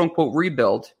this quote unquote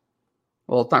rebuild.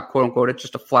 Well, it's not quote unquote, it's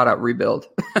just a flat out rebuild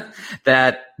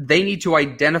that they need to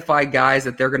identify guys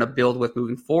that they're going to build with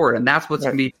moving forward. And that's what's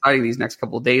going to be exciting these next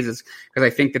couple of days is because I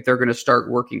think that they're going to start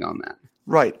working on that.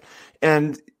 Right.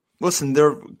 And listen,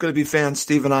 they're going to be fans.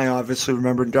 Steve and I obviously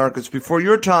remember Dark. It's before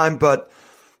your time, but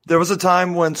there was a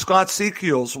time when Scott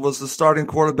Sekiels was the starting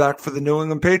quarterback for the New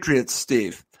England Patriots,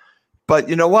 Steve. But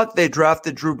you know what? They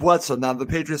drafted Drew Bledsoe. Now, the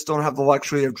Patriots don't have the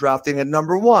luxury of drafting at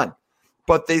number 1,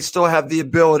 but they still have the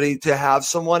ability to have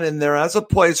someone in there as a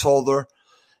placeholder,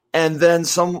 and then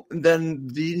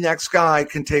the next guy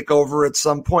can take over at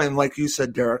some point. And like you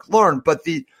said, Derek, learn. But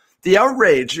the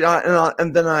outrage,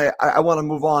 and then I want to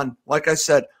move on. Like I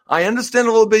said, I understand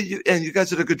a little bit, and you guys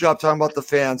did a good job talking about the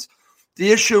fans.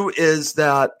 The issue is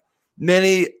that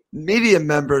many media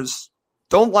members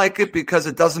don't like it because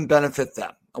it doesn't benefit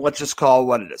them. Let's just call it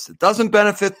what it is. It doesn't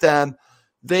benefit them.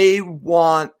 They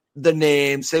want the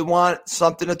names. They want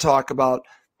something to talk about.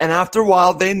 And after a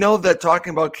while, they know that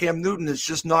talking about Cam Newton is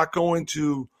just not going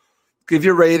to give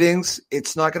you ratings.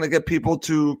 It's not going to get people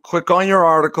to click on your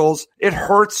articles. It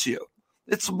hurts you.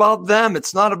 It's about them.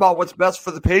 It's not about what's best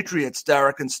for the Patriots,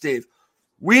 Derek and Steve.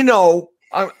 We know,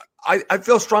 I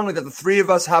feel strongly that the three of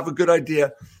us have a good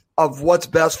idea of what's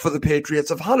best for the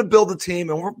Patriots, of how to build a team,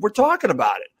 and we're talking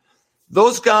about it.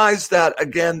 Those guys that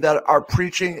are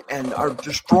preaching and are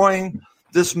destroying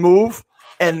this move,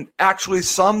 and actually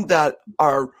some that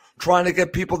are trying to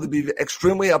get people to be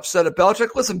extremely upset at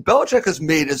Belichick. Listen, Belichick has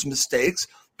made his mistakes.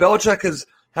 Belichick has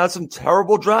had some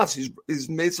terrible drafts. He's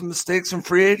made some mistakes in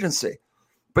free agency.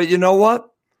 But you know what?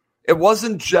 It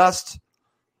wasn't just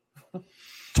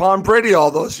Tom Brady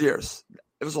all those years.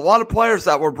 It was a lot of players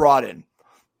that were brought in.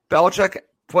 Belichick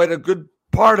played a good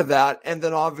part of that, and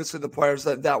then obviously the players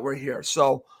that were here.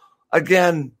 So,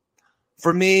 again,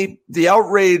 for me, the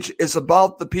outrage is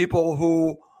about the people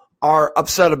who are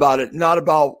upset about it, not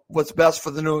about what's best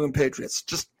for the New England Patriots.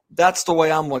 Just that's the way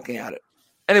I'm looking at it.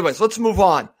 Anyways, let's move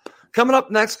on. Coming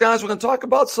up next, guys, we're going to talk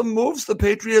about some moves the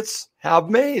Patriots have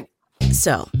made.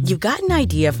 So, you've got an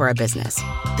idea for a business,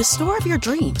 the store of your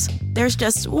dreams. There's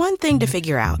just one thing to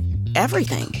figure out.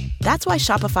 Everything. That's why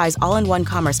Shopify's all-in-one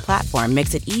commerce platform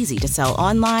makes it easy to sell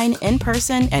online, in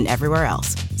person, and everywhere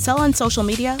else. Sell on social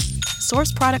media,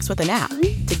 source products with an app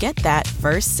to get that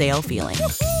first sale feeling.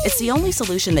 It's the only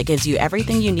solution that gives you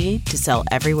everything you need to sell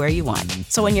everywhere you want.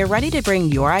 So when you're ready to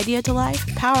bring your idea to life,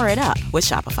 power it up with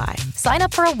Shopify. Sign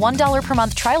up for a $1 per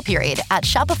month trial period at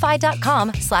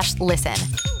shopify.com/listen.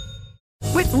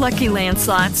 With Lucky Land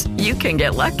Slots, you can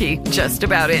get lucky just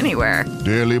about anywhere.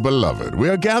 Dearly beloved, we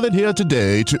are gathered here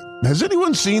today to... Has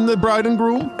anyone seen the bride and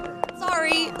groom?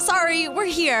 Sorry, we're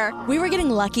here. We were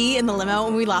getting lucky in the limo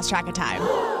and we lost track of time.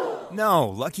 No,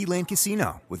 Lucky Land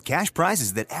Casino, with cash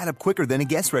prizes that add up quicker than a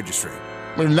guest registry.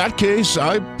 In that case,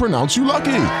 I pronounce you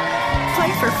lucky.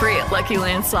 Play for free at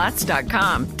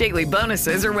LuckyLandSlots.com. Daily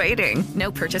bonuses are waiting. No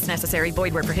purchase necessary.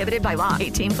 Void where prohibited by law.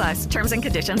 18+. Terms and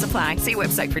conditions apply. See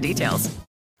website for details.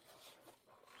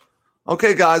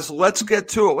 Okay, guys, let's get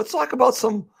to it. Let's talk about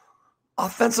some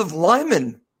offensive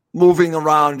linemen moving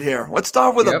around here. Let's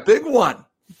start with a big one.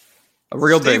 A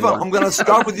real Steve, big one. I'm going to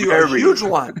start with you. A huge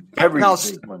one.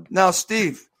 Now,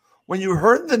 Steve, when you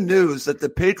heard the news that the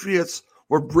Patriots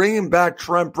were bringing back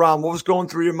Trent Brown, what was going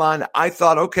through your mind? I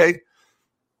thought, okay,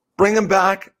 bring him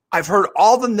back. I've heard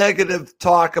all the negative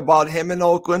talk about him in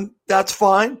Oakland. That's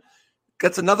fine.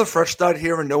 Gets another fresh start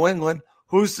here in New England.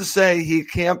 Who's to say he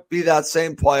can't be that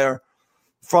same player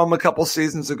from a couple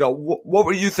seasons ago? What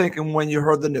were you thinking when you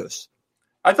heard the news?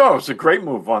 I thought it was a great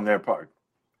move on their part.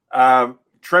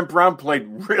 Trent Brown played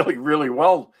really, really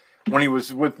well when he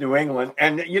was with New England.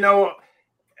 And,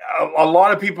 a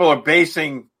lot of people are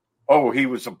basing, he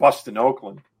was a bust in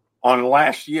Oakland on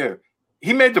last year.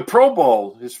 He made the Pro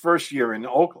Bowl his first year in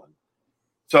Oakland.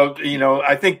 So,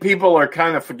 I think people are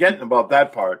kind of forgetting about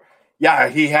that part. Yeah,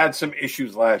 he had some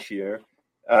issues last year.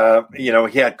 He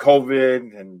had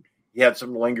COVID and he had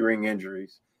some lingering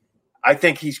injuries. I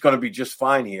think he's going to be just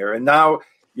fine here. And now,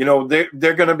 they're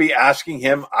going to be asking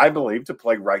him, I believe, to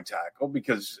play right tackle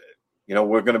because,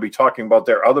 we're going to be talking about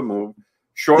their other move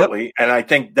shortly. Yep. And I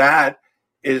think that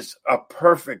is a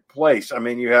perfect place. I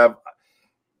mean,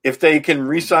 if they can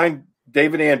re-sign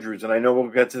David Andrews, and I know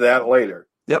we'll get to that later.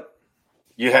 Yep.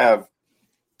 You have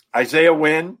Isaiah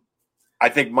Wynn. I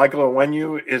think Michael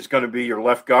Onwenu is going to be your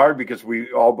left guard because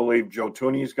we all believe Joe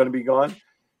Thuney is going to be gone.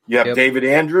 You have David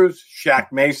Andrews,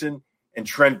 Shaq Mason, and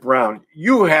Trent Brown.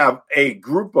 You have a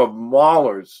group of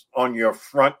maulers on your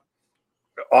front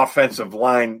offensive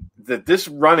line that this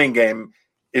running game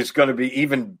is going to be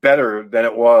even better than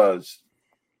it was.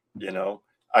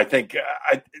 I think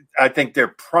they're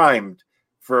primed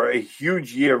for a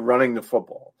huge year running the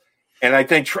football. And I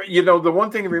think, the one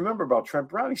thing to remember about Trent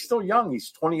Brown, he's still young. He's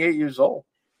 28 years old.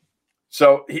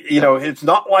 So, it's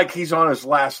not like he's on his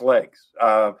last legs.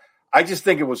 I just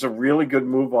think it was a really good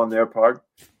move on their part.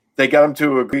 They got him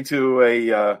to agree to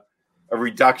a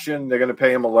reduction. They're going to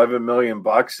pay him $11 million.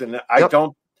 And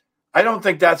I don't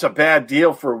think that's a bad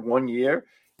deal for 1 year.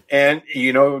 And,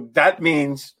 that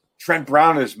means Trent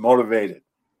Brown is motivated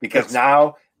because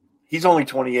now he's only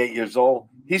 28 years old.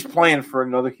 He's playing for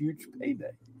another huge payday.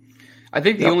 I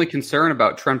think the only concern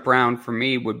about Trent Brown for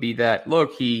me would be that,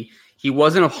 look, he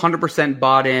wasn't 100%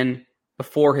 bought in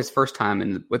before his first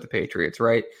time with the Patriots,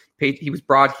 right? He was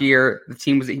brought here.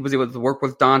 He was able to work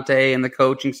with Dante and the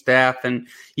coaching staff, and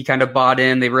he kind of bought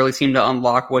in. They really seemed to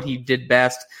unlock what he did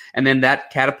best, and then that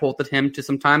catapulted him to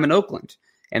some time in Oakland.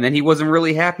 And then he wasn't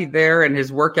really happy there, and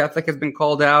his work ethic has been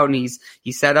called out, and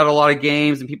he sat out a lot of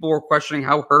games, and people were questioning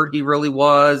how hurt he really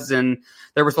was, and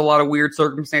there was a lot of weird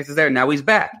circumstances there. Now he's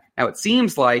back. Now it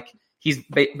seems like he's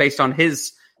based on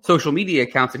his social media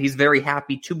accounts that he's very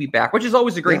happy to be back, which is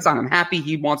always a great sign. I'm happy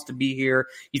he wants to be here.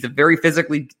 He's a very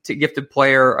physically gifted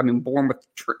player. I mean, born with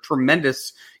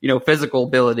tremendous, physical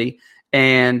ability.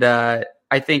 And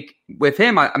I think with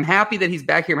him, I'm happy that he's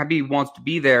back here. I'm happy he wants to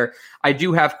be there. I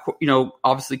do have,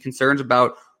 obviously concerns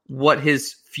about what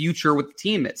his future with the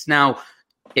team is. Now,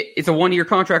 it's a 1-year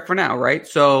contract for now, right?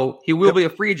 So he will be a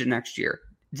free agent next year.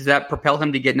 Does that propel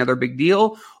him to get another big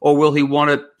deal, or will he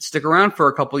want to stick around for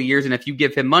a couple of years? And if you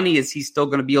give him money, is he still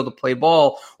going to be able to play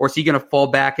ball, or is he going to fall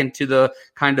back into the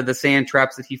kind of the sand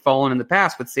traps that he's fallen in the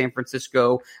past with San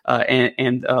Francisco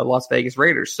and Las Vegas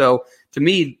Raiders? So to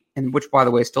me, and which by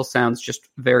the way still sounds just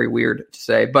very weird to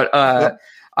say, but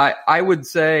I would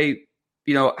say,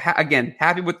 again,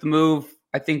 happy with the move.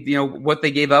 I think what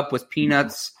they gave up was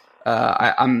peanuts.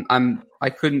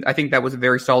 I think that was a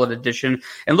very solid addition.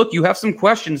 And look, you have some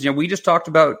questions. We just talked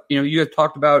about, you have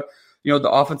talked about, the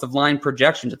offensive line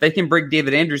projections. If they can bring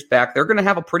David Andrews back, they're going to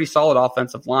have a pretty solid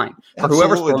offensive line for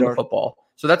whoever's throwing the football.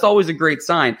 So that's always a great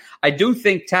sign. I do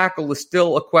think tackle is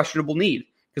still a questionable need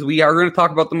because we are going to talk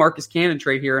about the Marcus Cannon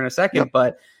trade here in a second.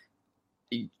 But,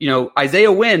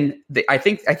 Isaiah Wynn, I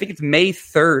think it's May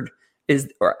 3rd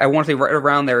I want to say right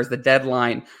around there is the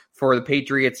deadline for the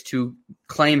Patriots to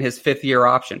claim his pick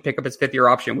up his fifth-year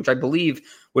option, which I believe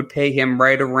would pay him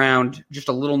right around just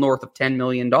a little north of $10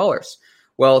 million.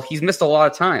 Well, he's missed a lot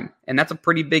of time, and that's a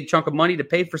pretty big chunk of money to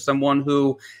pay for someone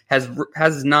who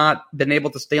has not been able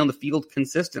to stay on the field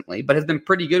consistently, but has been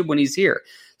pretty good when he's here.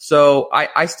 So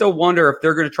I still wonder if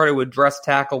they're going to try to address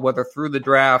tackle, whether through the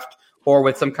draft or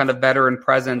with some kind of veteran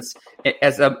presence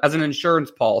as an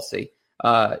insurance policy.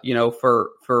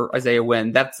 For Isaiah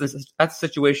Wynn, that's a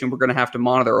situation we're going to have to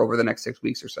monitor over the next 6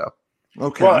 weeks or so.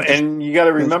 Okay. Well, and you got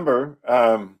to remember,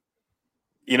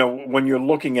 when you're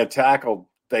looking at tackle,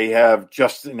 they have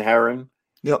Justin Herron,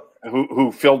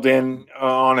 who filled in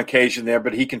on occasion there,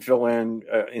 but he can fill in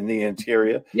the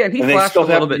interior. Yeah, and he flashed a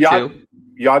little bit too.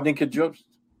 Yodny Kajust.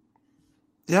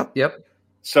 Yep.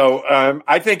 So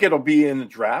I think it'll be in the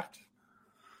draft.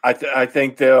 I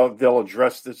think they'll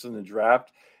address this in the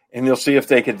draft. And they'll see if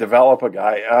they can develop a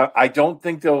guy. I don't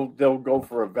think they'll go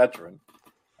for a veteran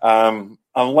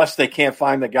unless they can't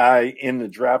find the guy in the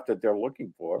draft that they're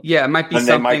looking for. Yeah, it might be and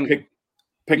something. They might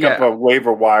pick up a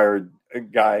waiver wire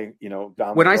guy.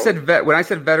 Down when I said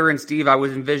veteran, Steve, I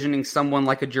was envisioning someone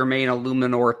like a Jermaine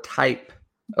Illuminor type.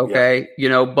 Okay,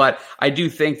 but I do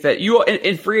think that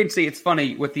in free agency, it's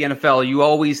funny with the NFL. You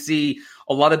always see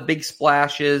a lot of big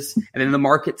splashes, and then the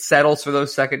market settles for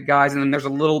those second guys, and then there's a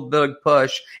little big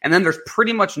push, and then there's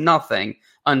pretty much nothing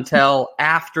until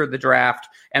after the draft.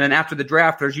 And then after the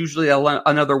draft, there's usually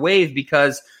another wave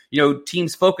because,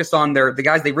 teams focus on the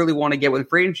guys they really want to get when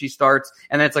free agency starts.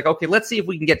 And then it's like, okay, let's see if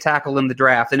we can get tackle in the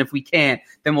draft. And if we can't,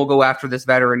 then we'll go after this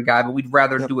veteran guy, but we'd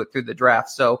rather do it through the draft.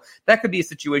 So that could be a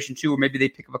situation too, where maybe they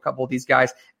pick up a couple of these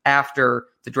guys after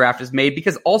the draft is made,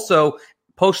 because also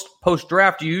post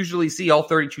draft, you usually see all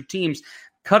 32 teams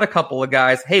cut a couple of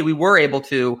guys. Hey, we were able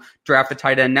to draft a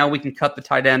tight end. Now we can cut the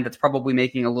tight end that's probably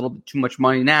making a little bit too much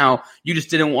money now. You just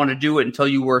didn't want to do it until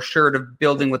you were assured of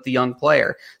building with the young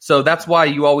player. So that's why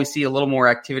you always see a little more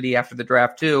activity after the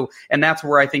draft too. And that's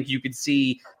where I think you could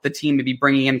see the team maybe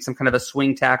bringing in some kind of a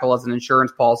swing tackle as an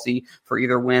insurance policy for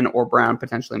either Wynn or Brown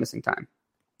potentially missing time.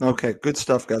 Okay, good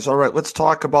stuff, guys. All right, let's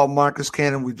talk about Marcus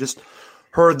Cannon. We just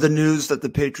heard the news that the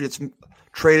Patriots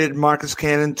traded Marcus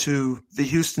Cannon to the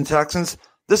Houston Texans.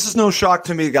 This is no shock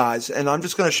to me, guys, and I'm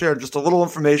just going to share just a little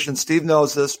information. Steve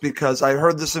knows this because I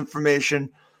heard this information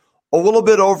a little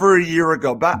bit over a year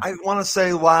ago. I want to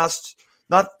say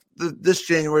not this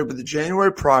January, but the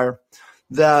January prior,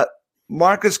 that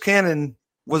Marcus Cannon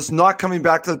was not coming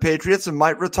back to the Patriots and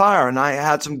might retire, and I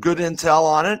had some good intel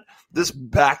on it. This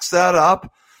backs that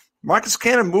up. Marcus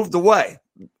Cannon moved away,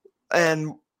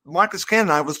 and Marcus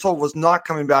Cannon, I was told, was not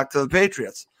coming back to the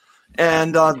Patriots.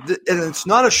 And it's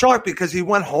not a shock because he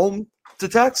went home to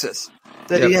Texas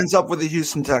that he ends up with the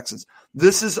Houston Texans.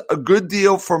 This is a good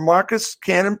deal for Marcus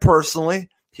Cannon personally.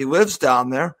 He lives down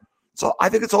there. So I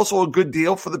think it's also a good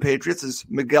deal for the Patriots as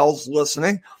Miguel's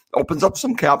listening. Opens up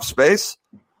some cap space.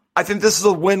 I think this is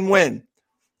a win-win.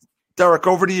 Derek,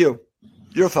 over to you.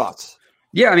 Your thoughts.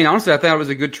 Yeah, I mean, honestly, I thought it was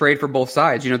a good trade for both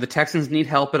sides. The Texans need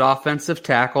help at offensive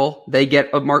tackle. They get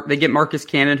Marcus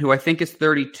Cannon, who I think is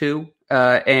 32.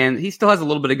 And he still has a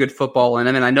little bit of good football in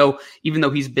him. And I know even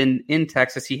though he's been in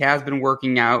Texas, he has been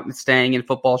working out and staying in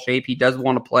football shape. He does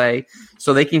want to play,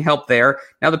 so they can help there.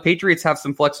 Now the Patriots have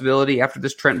some flexibility after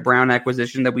this Trent Brown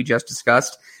acquisition that we just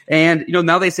discussed. And,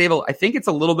 now they save, I think it's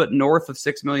a little bit north of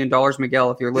 $6 million,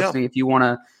 Miguel, if you're listening, if you want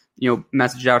to,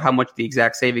 message out how much the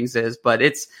exact savings is. But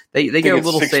they get a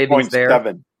little savings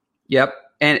there. Yep.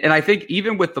 And I think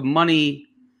even with the money,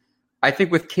 I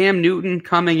think with Cam Newton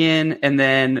coming in and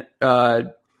then,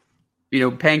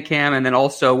 paying Cam, and then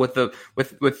also with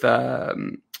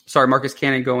Marcus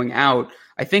Cannon going out,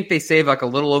 I think they save like a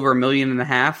little over $1.5 million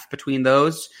between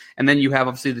those. And then you have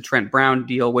obviously the Trent Brown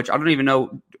deal, which I don't even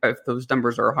know if those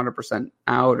numbers are 100%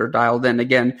 out or dialed in.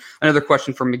 Again, another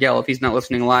question from Miguel. If he's not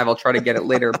listening live, I'll try to get it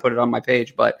later and put it on my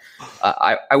page. But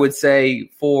I would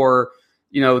say for,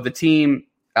 the team,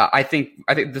 I think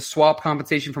the swap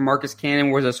compensation for Marcus Cannon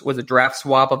was a draft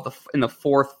swap in the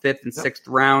 4th, 5th, and 6th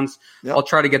rounds. I'll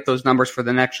try to get those numbers for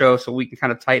the next show so we can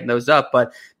kind of tighten those up.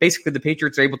 But basically, the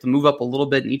Patriots are able to move up a little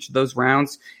bit in each of those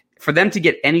rounds. For them to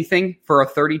get anything for a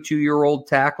 32-year-old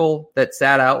tackle that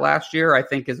sat out last year, I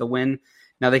think is a win.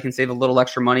 Now they can save a little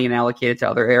extra money and allocate it to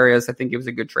other areas. I think it was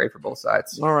a good trade for both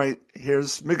sides. All right,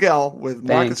 here's Miguel with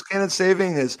Marcus Cannon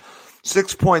saving his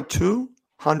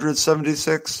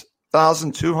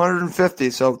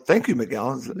 $6,276,250. So thank you,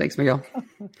 Miguel. Thanks, Miguel.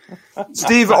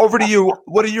 Steve, over to you.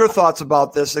 What are your thoughts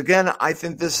about this? Again, I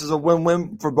think this is a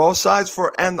win-win for both sides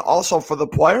and also for the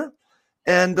player.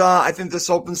 And I think this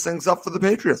opens things up for the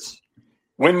Patriots.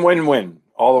 Win-win-win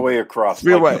all the way across.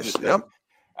 Three ways. Yep.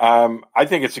 I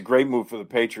think it's a great move for the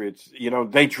Patriots.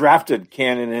 They drafted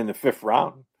Cannon in the 5th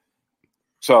round.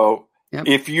 So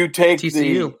if you take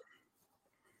TCU.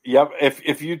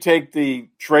 If you take the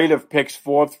trade of picks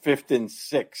 4th, 5th, and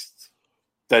 6th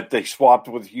that they swapped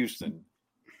with Houston,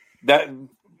 that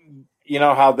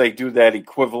how they do that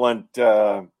equivalent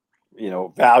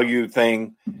value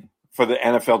thing for the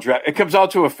NFL draft, it comes out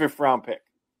to a 5th round pick.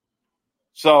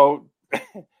 So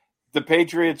the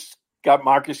Patriots got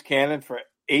Marcus Cannon for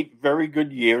 8 very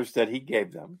good years that he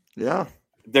gave them. Yeah.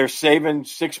 They're saving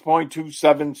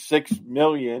 $6.276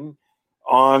 million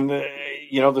on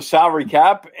the salary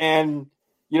cap, and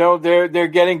they're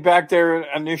getting back their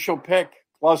initial pick.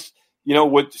 Plus,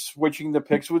 with switching the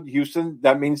picks with Houston,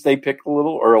 that means they pick a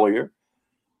little earlier,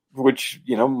 which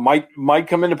might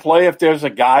come into play if there's a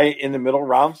guy in the middle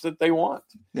rounds that they want.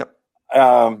 Yep.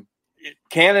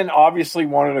 Cannon obviously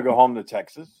wanted to go home to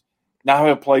Texas. Now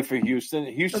he'll play for Houston.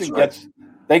 Houston gets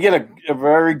a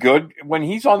very good, when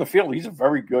he's on the field, he's a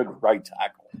very good right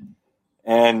tackle.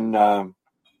 And I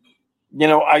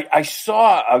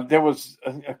saw there was,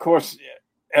 of course,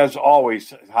 as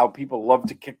always, how people love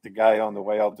to kick the guy on the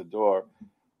way out the door.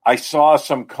 I saw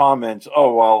some comments.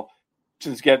 Oh, well,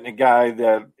 Houston's getting a guy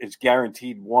that is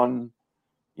guaranteed $1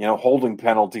 holding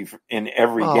penalty in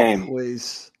every game.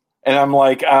 Please. And I'm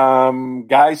like,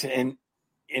 guys, in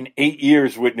 8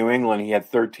 years with New England, he had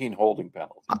 13 holding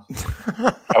penalties.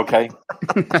 Okay.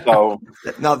 So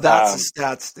now that's a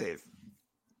stat, Steve.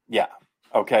 Yeah.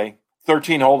 Okay.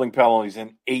 13 holding penalties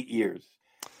in 8 years.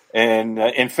 And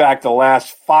in fact, the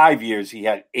last 5 years he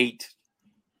had 8.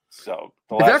 So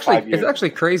it's actually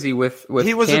crazy with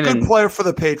he was Cannon. a good player for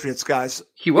the Patriots, guys.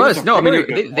 He was. No, I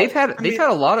mean they've had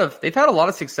a lot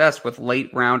of success with late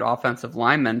round offensive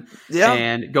linemen. Yeah.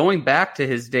 And going back to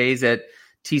his days at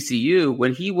TCU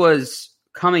when he was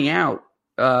coming out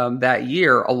that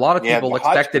year, a lot of people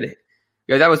expected it.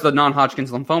 Yeah, that was the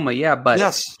non-Hodgkin's lymphoma. Yeah, but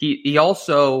yes. he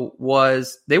also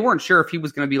was. They weren't sure if he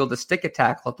was going to be able to stick a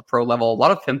tackle at the pro level. A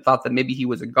lot of them thought that maybe he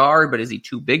was a guard, but is he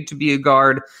too big to be a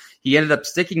guard? He ended up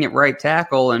sticking at right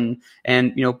tackle, and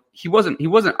he wasn't.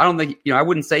 I don't think I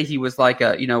wouldn't say he was like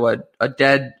a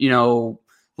dead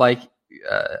like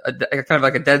kind of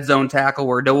like a dead zone tackle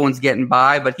where no one's getting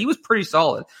by, but he was pretty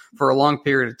solid for a long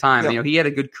period of time. Yep. He had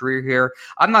a good career here.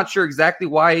 I'm not sure exactly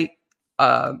why.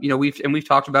 We've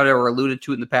talked about it or alluded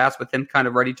to it in the past with him kind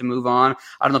of ready to move on.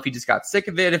 I don't know if he just got sick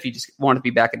of it, if he just wanted to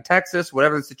be back in Texas,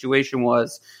 whatever the situation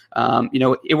was.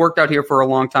 It worked out here for a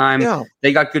long time. Yeah.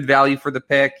 They got good value for the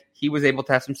pick. He was able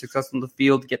to have some success on the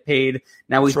field, get paid.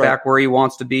 Now he's back where he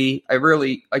wants to be. You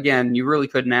really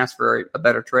couldn't ask for a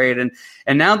better trade. And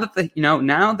now that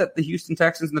the Houston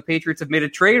Texans and the Patriots have made a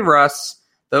trade, Russ,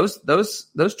 those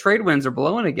trade wins are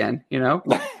blowing again, Now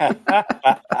that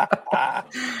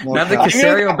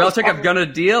Caserio and Belichick have done a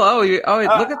deal. Oh, look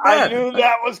at that. I knew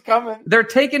that was coming. They're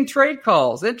taking trade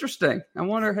calls. Interesting. I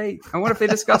wonder if they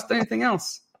discussed anything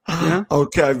else.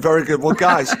 Okay, very good. Well,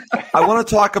 guys, I want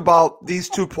to talk about these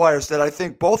two players that I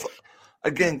think both,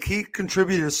 again, key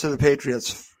contributors to the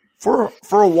Patriots for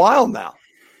a while now.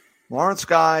 Lawrence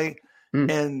Guy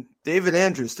and David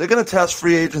Andrews. They're going to test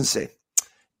free agency.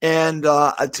 And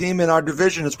a team in our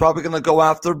division is probably going to go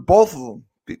after both of them.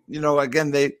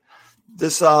 Again,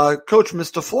 this coach,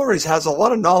 Mr. Flores, has a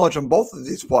lot of knowledge on both of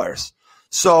these players.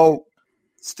 So,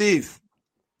 Steve,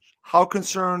 how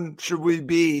concerned should we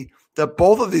be that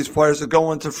both of these players are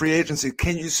going to free agency?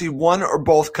 Can you see one or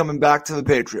both coming back to the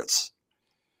Patriots?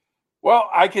 Well,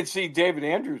 I could see David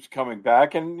Andrews coming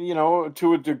back, and,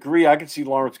 to a degree, I could see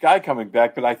Lawrence Guy coming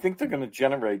back, but I think they're going to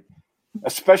generate,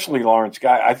 especially Lawrence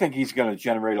Guy, I think he's going to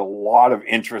generate a lot of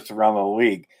interest around the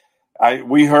league.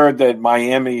 We heard that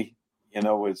Miami,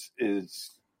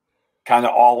 is kind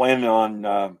of all in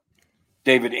on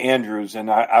David Andrews, and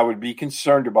I would be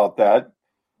concerned about that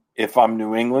if I'm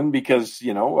New England because,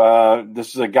 this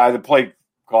is a guy that played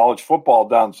college football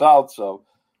down south, so,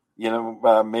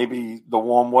 maybe the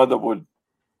warm weather would,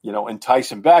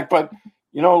 entice him back. But,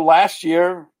 last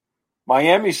year,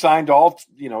 Miami signed all,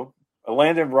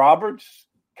 Landon Roberts,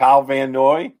 Kyle Van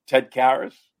Noy, Ted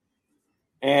Karras,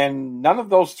 and none of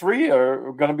those three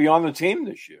are going to be on the team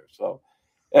this year. So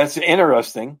that's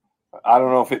interesting. I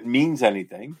don't know if it means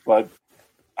anything, but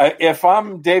if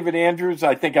I'm David Andrews,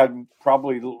 I think I'd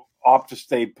probably opt to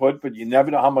stay put, but you never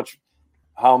know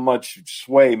how much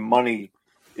sway money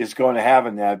is going to have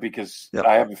in that because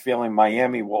I have a feeling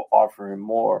Miami will offer him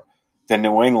more than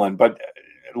New England. But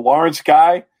Lawrence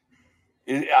Guy,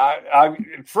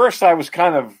 at first I was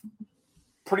kind of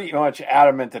pretty much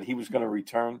adamant that he was going to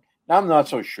return. Now I'm not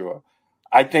so sure.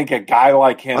 I think a guy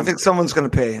like him. I think someone's going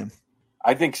to pay him.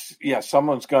 I think,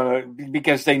 someone's going to,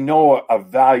 because they know a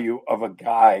value of a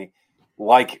guy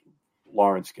like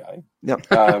Lawrence Guy. Yep.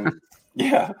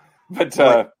 But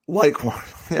a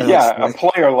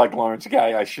player like Lawrence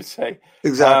Guy, I should say.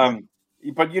 Exactly.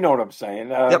 But you know what I'm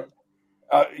saying.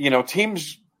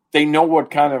 Teams, they know what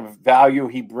kind of value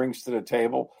he brings to the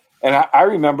table. And I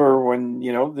remember when,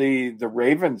 the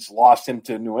Ravens lost him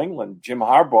to New England, John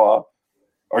Harbaugh,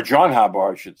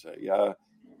 I should say,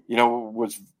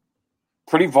 was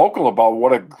pretty vocal about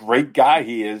what a great guy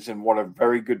he is and what a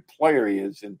very good player he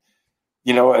is. And,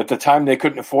 at the time they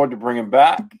couldn't afford to bring him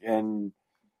back. And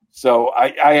so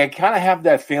I kind of have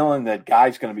that feeling that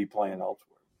Guy's going to be playing elsewhere.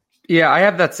 Yeah, I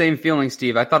have that same feeling,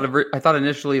 Steve. I thought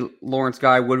initially Lawrence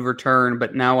Guy would return,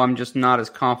 but now I'm just not as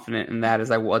confident in that as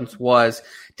I once was.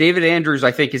 David Andrews,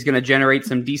 I think, is going to generate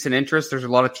some decent interest. There's a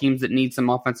lot of teams that need some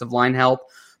offensive line help,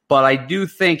 but I do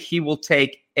think he will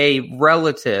take a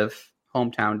relative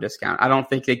hometown discount. I don't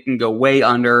think they can go way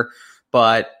under,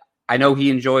 but I know he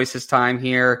enjoys his time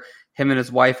here. Him and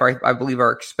his wife, I believe,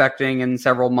 are expecting in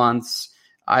several months.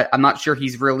 I'm not sure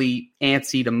he's really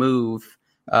antsy to move.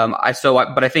 But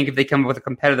I think if they come up with a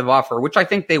competitive offer, which I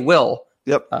think they will,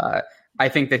 yep. I I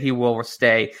think that he will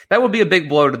stay. That would be a big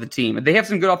blow to the team. They have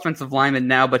some good offensive linemen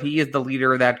now, but he is the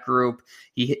leader of that group.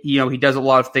 He does a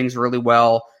lot of things really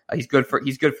well. He's good for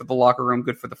the locker room,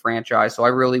 good for the franchise. So I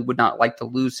really would not like to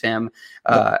lose him.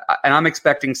 And I'm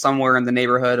expecting somewhere in the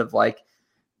neighborhood of 4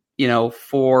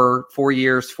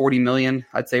 years, $40 million.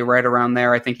 I'd say right around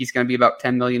there. I think he's going to be about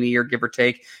 $10 million a year, give or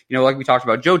take. Like we talked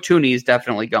about, Joe Thuney is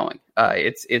definitely going.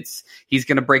 He's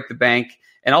going to break the bank,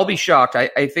 and I'll be shocked.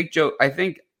 I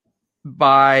think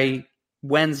by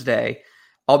Wednesday,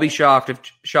 I'll be shocked if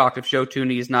Joe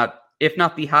Thuney is not, if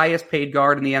not the highest paid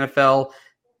guard in the NFL,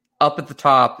 up at the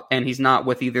top, and he's not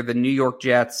with either the New York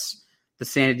Jets, the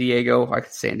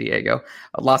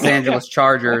Los Angeles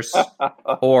Chargers,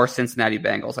 or Cincinnati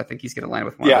Bengals. I think he's going to land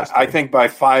with one of those. I think by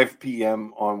 5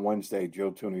 p.m. on Wednesday,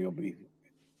 Joe Thuney will be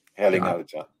heading out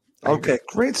of town. Okay,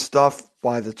 great stuff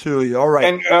by the two of you. All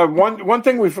right. And one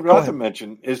thing we forgot to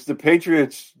mention is the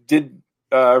Patriots did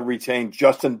retain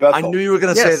Justin Bethel. I knew you were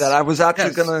going to say that. I was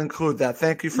actually going to include that.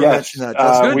 Thank you for mentioning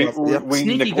that. We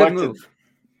Sneaky neglected. good move.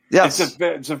 Yes.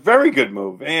 It's a very good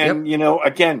move. And,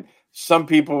 again, some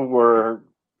people were,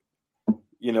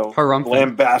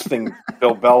 lambasting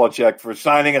Bill Belichick for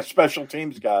signing a special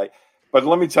teams guy. But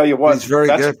let me tell you what,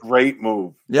 that's a great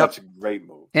move. Yep. That's a great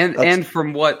move. And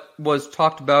from what was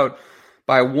talked about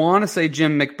by, I want to say,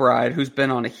 Jim McBride, who's been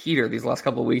on a heater these last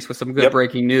couple of weeks with some good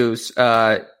breaking news.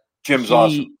 Jim's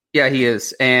awesome. Yeah, he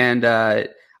is. And I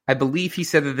believe he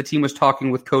said that the team was talking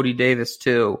with Cody Davis,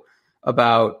 too,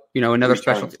 about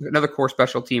another core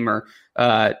special teamer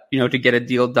to get a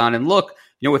deal done. And look,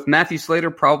 with Matthew Slater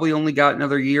probably only got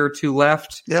another year or two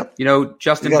left. Yep.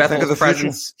 Justin Bethel's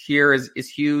presence here is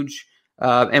huge.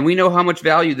 And we know how much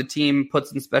value the team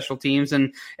puts in special teams.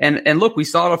 And look, we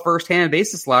saw it on a firsthand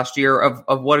basis last year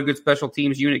of what a good special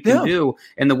teams unit can do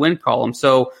in the win column.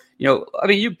 So,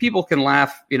 people can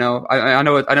laugh. I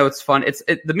know it's fun.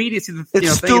 The media see the thing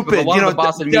stupid. With a lot of the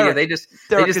Boston media. They just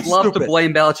love to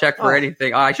blame Belichick for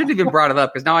anything. I shouldn't even brought it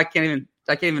up because now I can't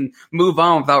even move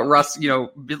on without Russ.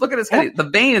 Look at his head. The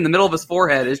vein in the middle of his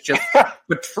forehead is just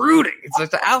protruding. It's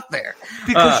just out there.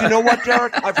 Because you know what,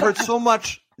 Derek? I've heard so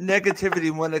much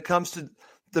negativity when it comes to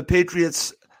the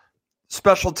Patriots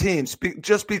special teams,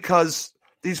 just because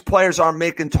these players aren't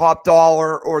making top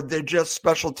dollar or they're just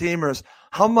special teamers.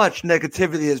 How much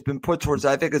negativity has been put towards it?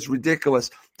 I think it's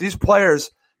ridiculous. These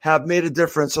players have made a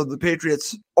difference of the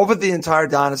Patriots over the entire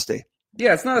dynasty.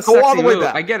 Yeah, it's not a sexy move.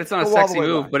 I get it's not a sexy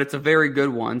move, but it's a very good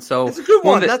one. So it's a good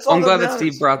one. I'm glad that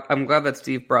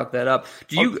Steve brought that up.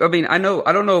 Do you? I mean, I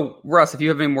don't know, Russ, if you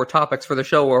have any more topics for the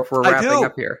show or if we're wrapping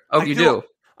up here. Oh, you do.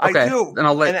 Okay, I do. Then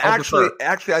I'll let. And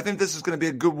actually, I think this is going to be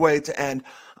a good way to end.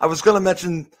 I was going to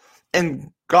mention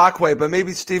Ngakoue, but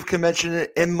maybe Steve can mention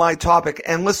it in my topic.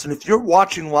 And listen, if you're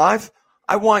watching live,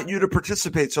 I want you to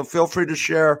participate. So feel free to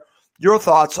share your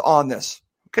thoughts on this.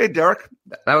 Okay, Derek.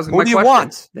 That was my question. Who do you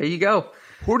want? There you go.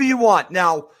 Who do you want?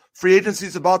 Now, free agency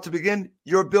is about to begin.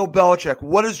 You're Bill Belichick.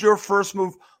 What is your first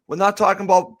move? We're not talking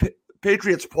about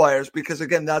Patriots players because,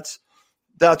 again, that's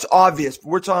obvious.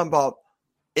 We're talking about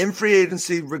in free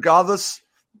agency, regardless.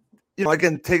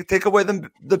 Again, take away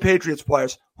the Patriots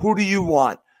players. Who do you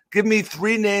want? Give me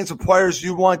 3 names of players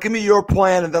you want. Give me your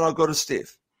plan, and then I'll go to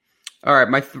Steve. All right,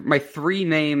 my 3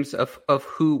 names of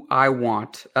who I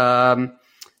want.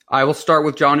 I will start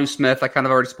with Jonnu Smith. I kind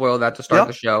of already spoiled that to start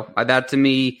the show. That, to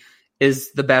me,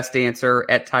 is the best answer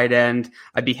at tight end.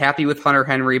 I'd be happy with Hunter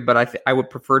Henry, but I would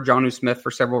prefer Jonnu Smith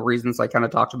for several reasons. I kind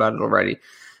of talked about it already.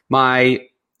 My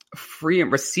free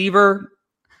receiver,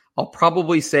 I'll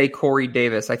probably say Corey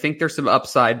Davis. I think there's some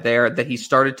upside there that he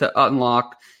started to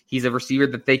unlock. He's a receiver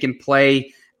that they can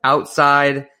play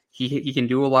outside. He can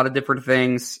do a lot of different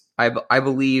things. I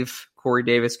believe Corey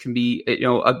Davis can be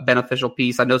a beneficial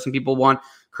piece. I know some people want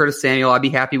Curtis Samuel. I'd be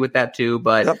happy with that too,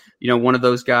 but one of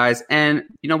those guys. And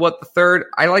you know what? The third,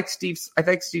 I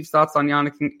think Steve's thoughts on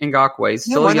Yannick Ngakoue. He's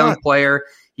still a young player.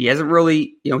 He hasn't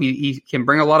really, he can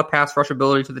bring a lot of pass rush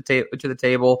ability to the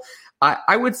table.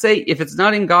 I would say if it's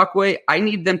not Ngakoue,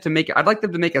 I'd like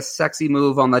them to make a sexy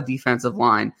move on the defensive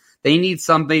line. They need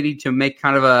somebody to make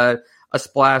kind of a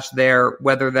splash there,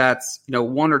 whether that's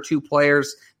 1 or 2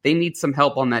 players. They need some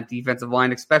help on that defensive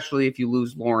line, especially if you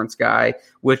lose Lawrence Guy,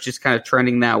 which is kind of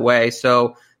trending that way.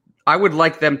 So I would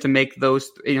like them to make those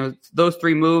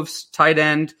 3 moves: tight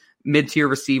end, mid-tier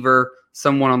receiver,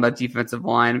 someone on that defensive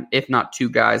line, if not 2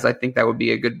 guys. I think that would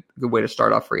be a good way to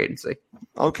start off free agency.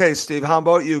 Okay, Steve, how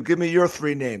about you? Give me your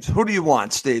 3 names. Who do you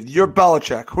want, Steve? You're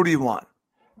Belichick. Who do you want?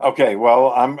 Okay,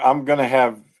 well, I'm going to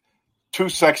have 2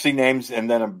 sexy names and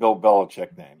then a Bill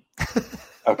Belichick name.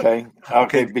 Okay,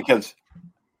 because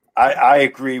I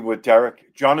agree with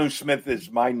Derek. Jonnu Smith is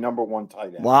my number one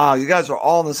tight end. Wow, you guys are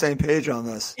all on the same page on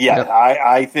this. Yeah, yep.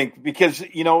 I think because,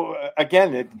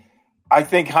 I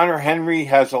think Hunter Henry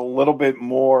has a little bit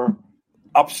more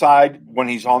upside when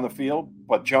he's on the field,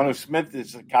 but Jonnu Smith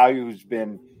is a guy who's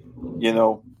been,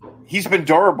 he's been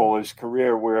durable his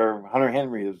career where Hunter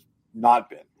Henry has not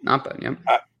been.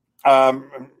 Yeah.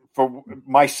 For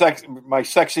my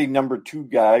sexy number 2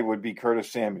 guy would be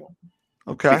Curtis Samuel.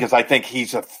 Okay. Because I think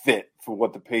he's a fit for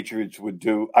what the Patriots would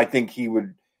do. I think he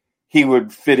would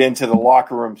fit into the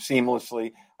locker room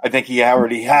seamlessly. I think he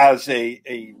already has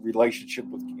a relationship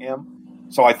with Cam.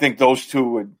 So I think those two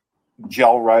would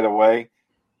gel right away.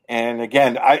 And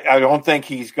again, I don't think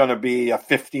he's going to be a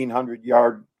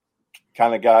 1,500-yard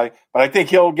kind of guy, but I think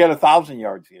he'll get 1,000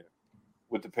 yards here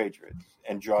with the Patriots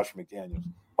and Josh McDaniels.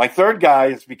 My third guy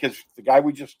is because the guy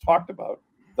we just talked about,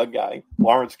 the guy,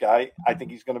 Lawrence guy, I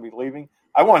think he's going to be leaving.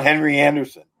 I want Henry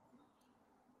Anderson.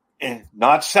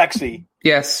 Not sexy.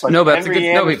 Yes. No, but that's a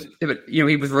good.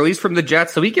 He was released from the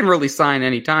Jets, so he can really sign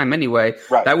anytime anyway.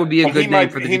 Right. That would be a good name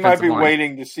for the defensive line. He might be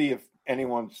waiting to see if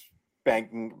anyone's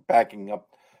backing up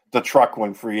the truck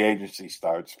when free agency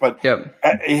starts. But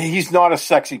he's not a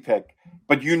sexy pick.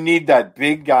 But you need that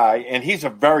big guy, and he's a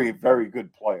very, very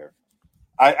good player.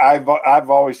 I've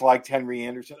always liked Henry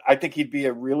Anderson. I think he'd be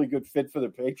a really good fit for the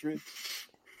Patriots.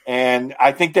 And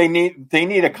I think they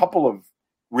need a couple of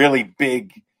really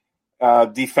big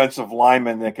defensive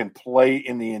linemen that can play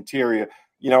in the interior.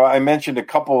 I mentioned a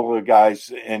couple of the guys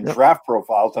in draft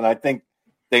profiles, and I think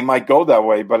they might go that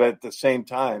way. But at the same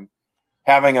time,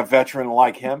 having a veteran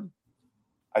like him,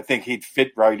 I think he'd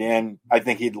fit right in. I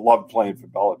think he'd love playing for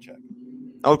Belichick.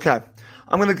 Okay.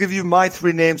 I'm going to give you my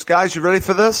 3 names. Guys, you ready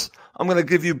for this? I'm going to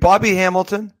give you Bobby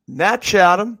Hamilton, Matt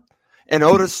Chatham, and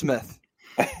Otis Smith.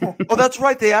 Oh, that's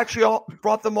right. They actually all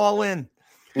brought them all in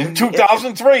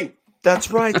 2003. That's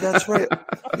right.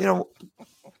 That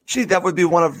would be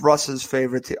one of Russ's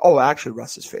favorite teams. Oh, actually,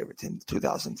 Russ's favorite team, the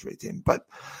 2003 team. But,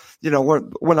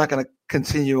 we're not going to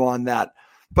continue on that.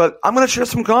 But I'm going to share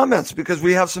some comments because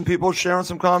we have some people sharing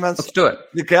some comments. Let's do it.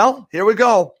 Miguel, here we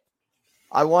go.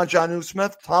 I want Jonnu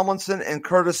Smith, Tomlinson, and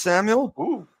Curtis Samuel.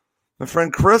 Ooh. My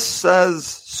friend Chris says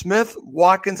Smith,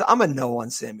 Watkins. I'm a no on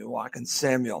Samuel Watkins.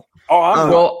 Samuel.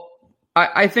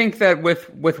 I think that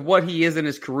with what he is in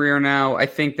his career now, I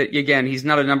think that, again, he's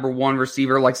not a number 1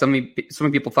 receiver like some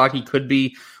people thought he could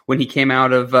be when he came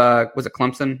out of was it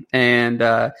Clemson, and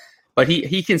but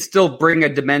he can still bring a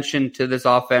dimension to this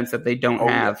offense that they don't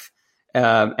have.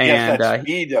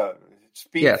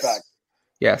 Speed factor.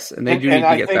 Yes, and they do need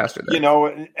to get faster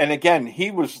there. And again, he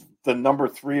was the number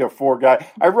 3 or 4 guy.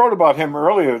 I wrote about him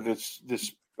earlier this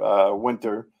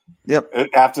winter. Yep.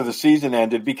 After the season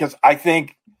ended, because I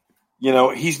think,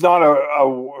 he's not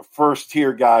a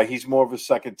first-tier guy. He's more of a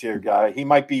second-tier guy. He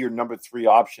might be your number 3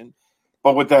 option.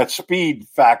 But with that speed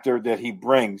factor that he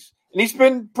brings, and he's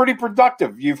been pretty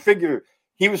productive. You figure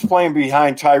he was playing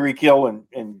behind Tyreek Hill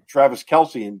and Travis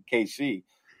Kelce in KC.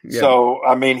 Yeah. So,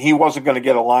 he wasn't going to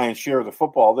get a lion's share of the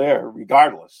football there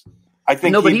regardless. I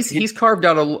think but he's carved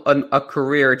out a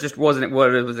career. It just wasn't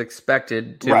what it was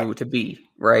expected to be,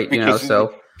 right? Because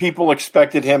people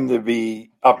expected him to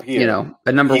be up here.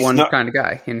 A number 1 kind of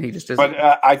guy, and he just isn't.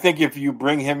 But I think if you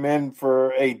bring him in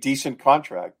for a decent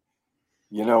contract,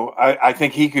 I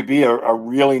think he could be a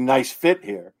really nice fit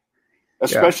here,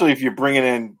 especially if you're bringing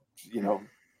in,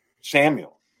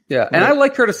 Samuel. Yeah, and I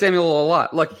like Curtis Samuel a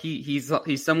lot. Look, he's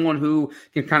someone who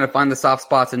can kind of find the soft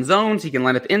spots in zones. He can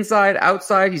line up inside,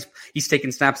 outside. He's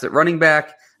taking snaps at running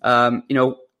back.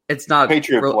 It's not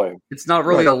play. It's not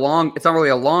really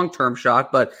a long-term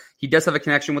shot, but he does have a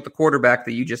connection with the quarterback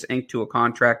that you just inked to a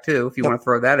contract too, if you want to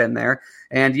throw that in there.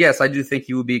 And yes, I do think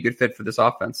he would be a good fit for this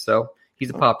offense. So he's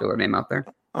a popular name out there.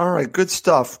 All right, good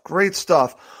stuff. Great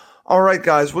stuff. All right,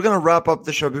 guys, we're going to wrap up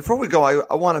the show. Before we go,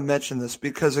 I want to mention this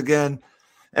because, again,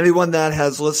 anyone that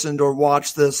has listened or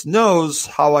watched this knows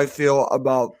how I feel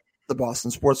about the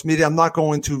Boston sports media. I'm not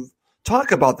going to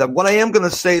talk about them. What I am going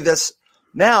to say this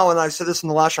now, and I said this in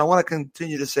the last show, I want to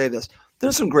continue to say this.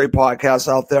 There's some great podcasts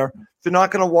out there. If you're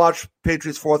not going to watch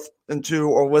Patriots 4th and 2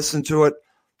 or listen to it,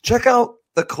 check out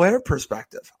The Claire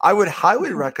Perspective. I would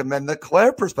highly recommend The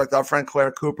Claire Perspective, our friend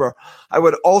Claire Cooper. I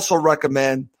would also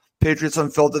recommend Patriots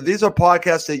Unfiltered. These are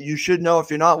podcasts that you should know. If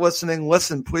you're not listening,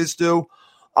 listen, please do.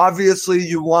 Obviously,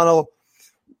 you want to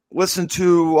listen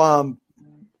to,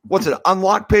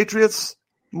 Unlock Patriots?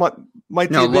 Locked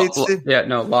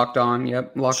On.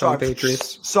 Yep, Locked On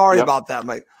Patriots. Sorry about that,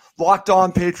 Mike. Locked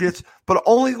On Patriots, but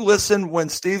only listen when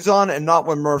Steve's on and not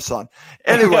when Murph's on.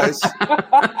 Anyways,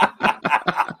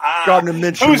 Gardner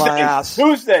mentioned my ass.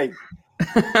 Tuesday.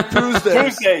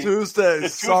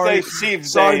 Tuesdays. Sorry,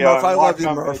 Steve's sorry, day, Murph. I love you,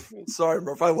 Locked On Murph. Patriots. Sorry,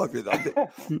 Murph. I love you, though.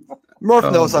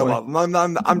 Murph knows I love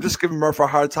him. I'm just giving Murph a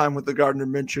hard time with the Gardner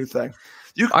Minshew thing.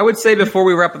 I would say before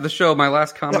we wrap up the show, my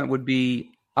last comment would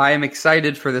be I am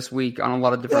excited for this week on a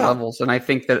lot of different levels. And I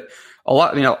think that a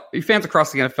lot, fans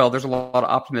across the NFL, there's a lot of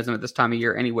optimism at this time of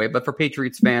year anyway. But for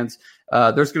Patriots fans,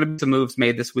 there's going to be some moves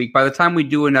made this week. By the time we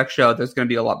do a next show, there's going to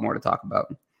be a lot more to talk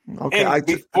about. Okay. And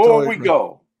before we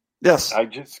go, yes, I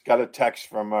just got a text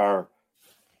from our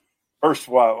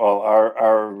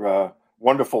our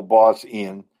wonderful boss,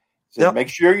 Ian. Said, make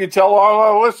sure you tell all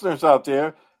our listeners out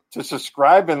there to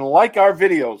subscribe and like our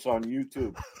videos on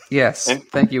YouTube. Yes.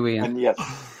 Thank you, Ian. And yes.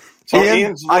 So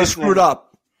Ian, I screwed up.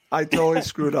 I totally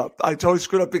screwed up.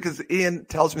 Because Ian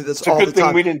tells me this all the time. It's a good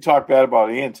thing we didn't talk bad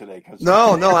about Ian today.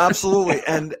 No, absolutely.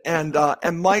 And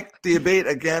Mike, the debate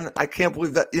again, I can't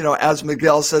believe that, as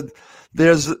Miguel said,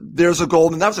 there's a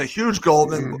Goldman. That was a huge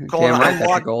Goldman.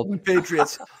 Golden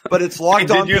Patriots, but it's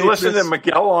locked on. Did you listen to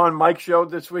Miguel on Mike's show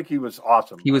this week? He was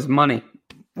awesome. He was money.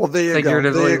 Well, there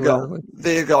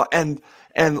you go. And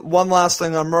one last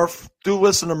thing on Murph. Do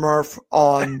listen to Murph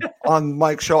on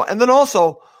Mike's show. And then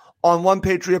also on One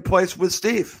Patriot Place with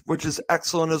Steve, which is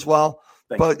excellent as well.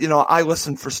 But, I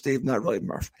listen for Steve, not really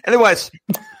Murph. Anyways,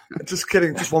 just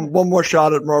kidding. Just one more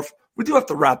shot at Murph. We do have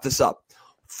to wrap this up.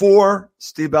 For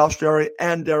Steve Balestrieri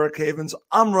and Derek Havens,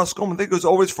 I'm Russ Goldman. Thank you as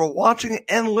always for watching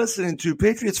and listening to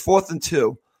Patriots 4th and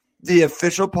 2, the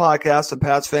official podcast of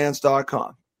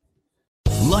PatsFans.com.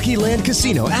 Lucky Land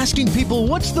Casino, asking people,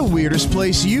 what's the weirdest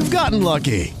place you've gotten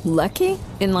lucky? Lucky?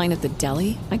 In line at the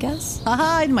deli, I guess?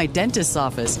 Aha, in my dentist's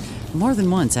office. More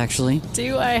than once, actually.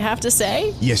 Do I have to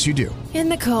say? Yes, you do. In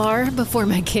the car before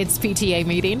my kids' PTA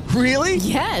meeting. Really?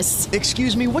 Yes.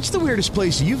 Excuse me, what's the weirdest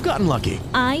place you've gotten lucky?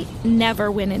 I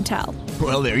never win and tell.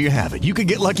 Well, there you have it. You can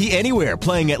get lucky anywhere,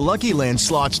 playing at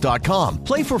LuckyLandSlots.com.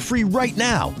 Play for free right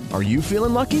now. Are you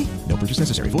feeling lucky? No purchase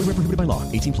necessary. Void where prohibited by law.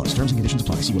 18+. Terms and conditions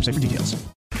apply. See website for details.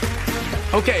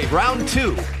 Okay, round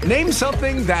 2. Name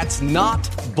something that's not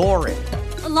boring.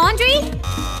 A laundry?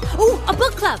 Ooh, a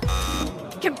book club.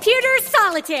 Computer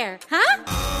solitaire, huh?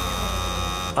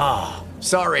 Ah,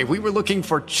 sorry, we were looking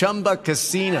for Chumba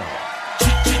Casino.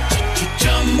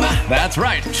 That's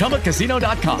right,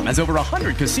 ChumbaCasino.com has over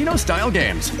 100 casino-style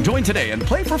games. Join today and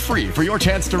play for free for your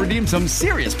chance to redeem some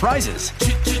serious prizes.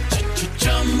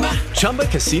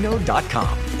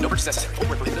 ChumbaCasino.com. No purchase necessary. Void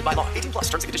where prohibited by law. 18+.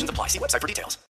 Terms and conditions apply. See website for details.